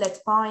bullet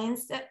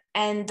points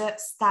and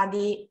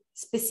study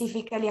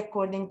specifically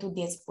according to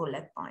these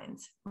bullet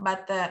points.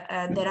 But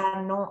there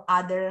are no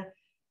other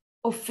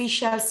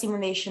official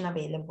simulation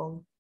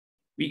available.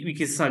 We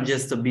can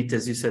suggest a bit,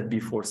 as you said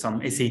before,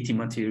 some SAT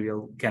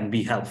material can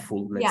be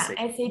helpful, let's say.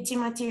 SAT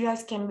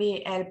materials can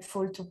be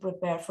helpful to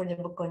prepare for the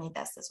Bocconi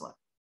test as well.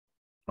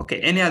 Okay,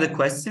 any other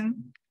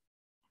question?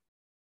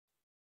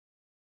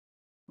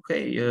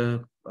 Okay,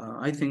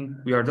 I think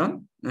we are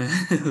done.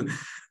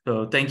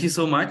 So thank you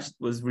so much. It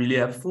was really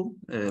helpful.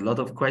 A lot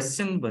of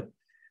questions, but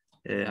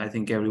I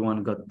think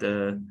everyone got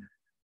their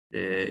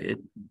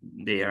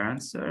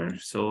answer.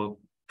 So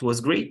it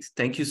was great.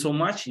 Thank you so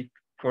much.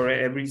 For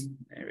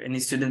any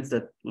students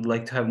that would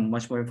like to have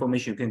much more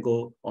information, you can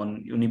go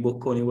on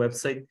Bocconi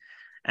website,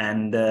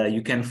 and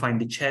you can find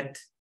the chat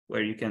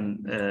where you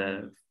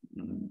can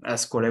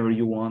ask whatever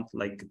you want,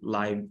 like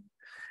live,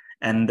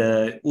 and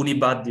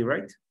Unibuddy,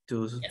 right?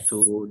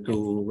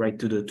 To write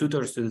to the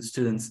tutors, to the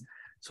students,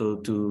 so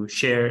to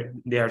share.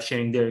 They are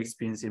sharing their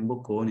experience in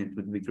Bocconi. It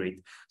would be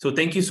great. So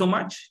thank you so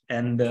much,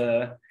 and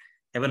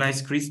have a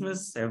nice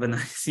Christmas. Have a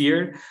nice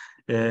year.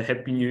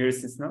 Happy New Year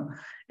since now,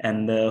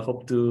 and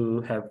hope to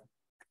have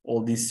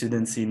all these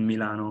students in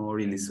Milano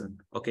really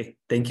soon. Okay,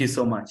 thank you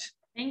so much.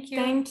 Thank you.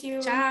 Thank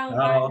you. Ciao.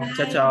 Ciao,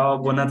 ciao, ciao.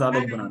 Buon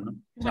Natale, buon anno.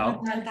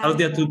 Ciao.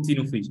 Saluti a tutti in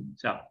ufficio.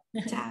 Ciao.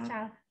 Ciao.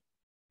 Ciao.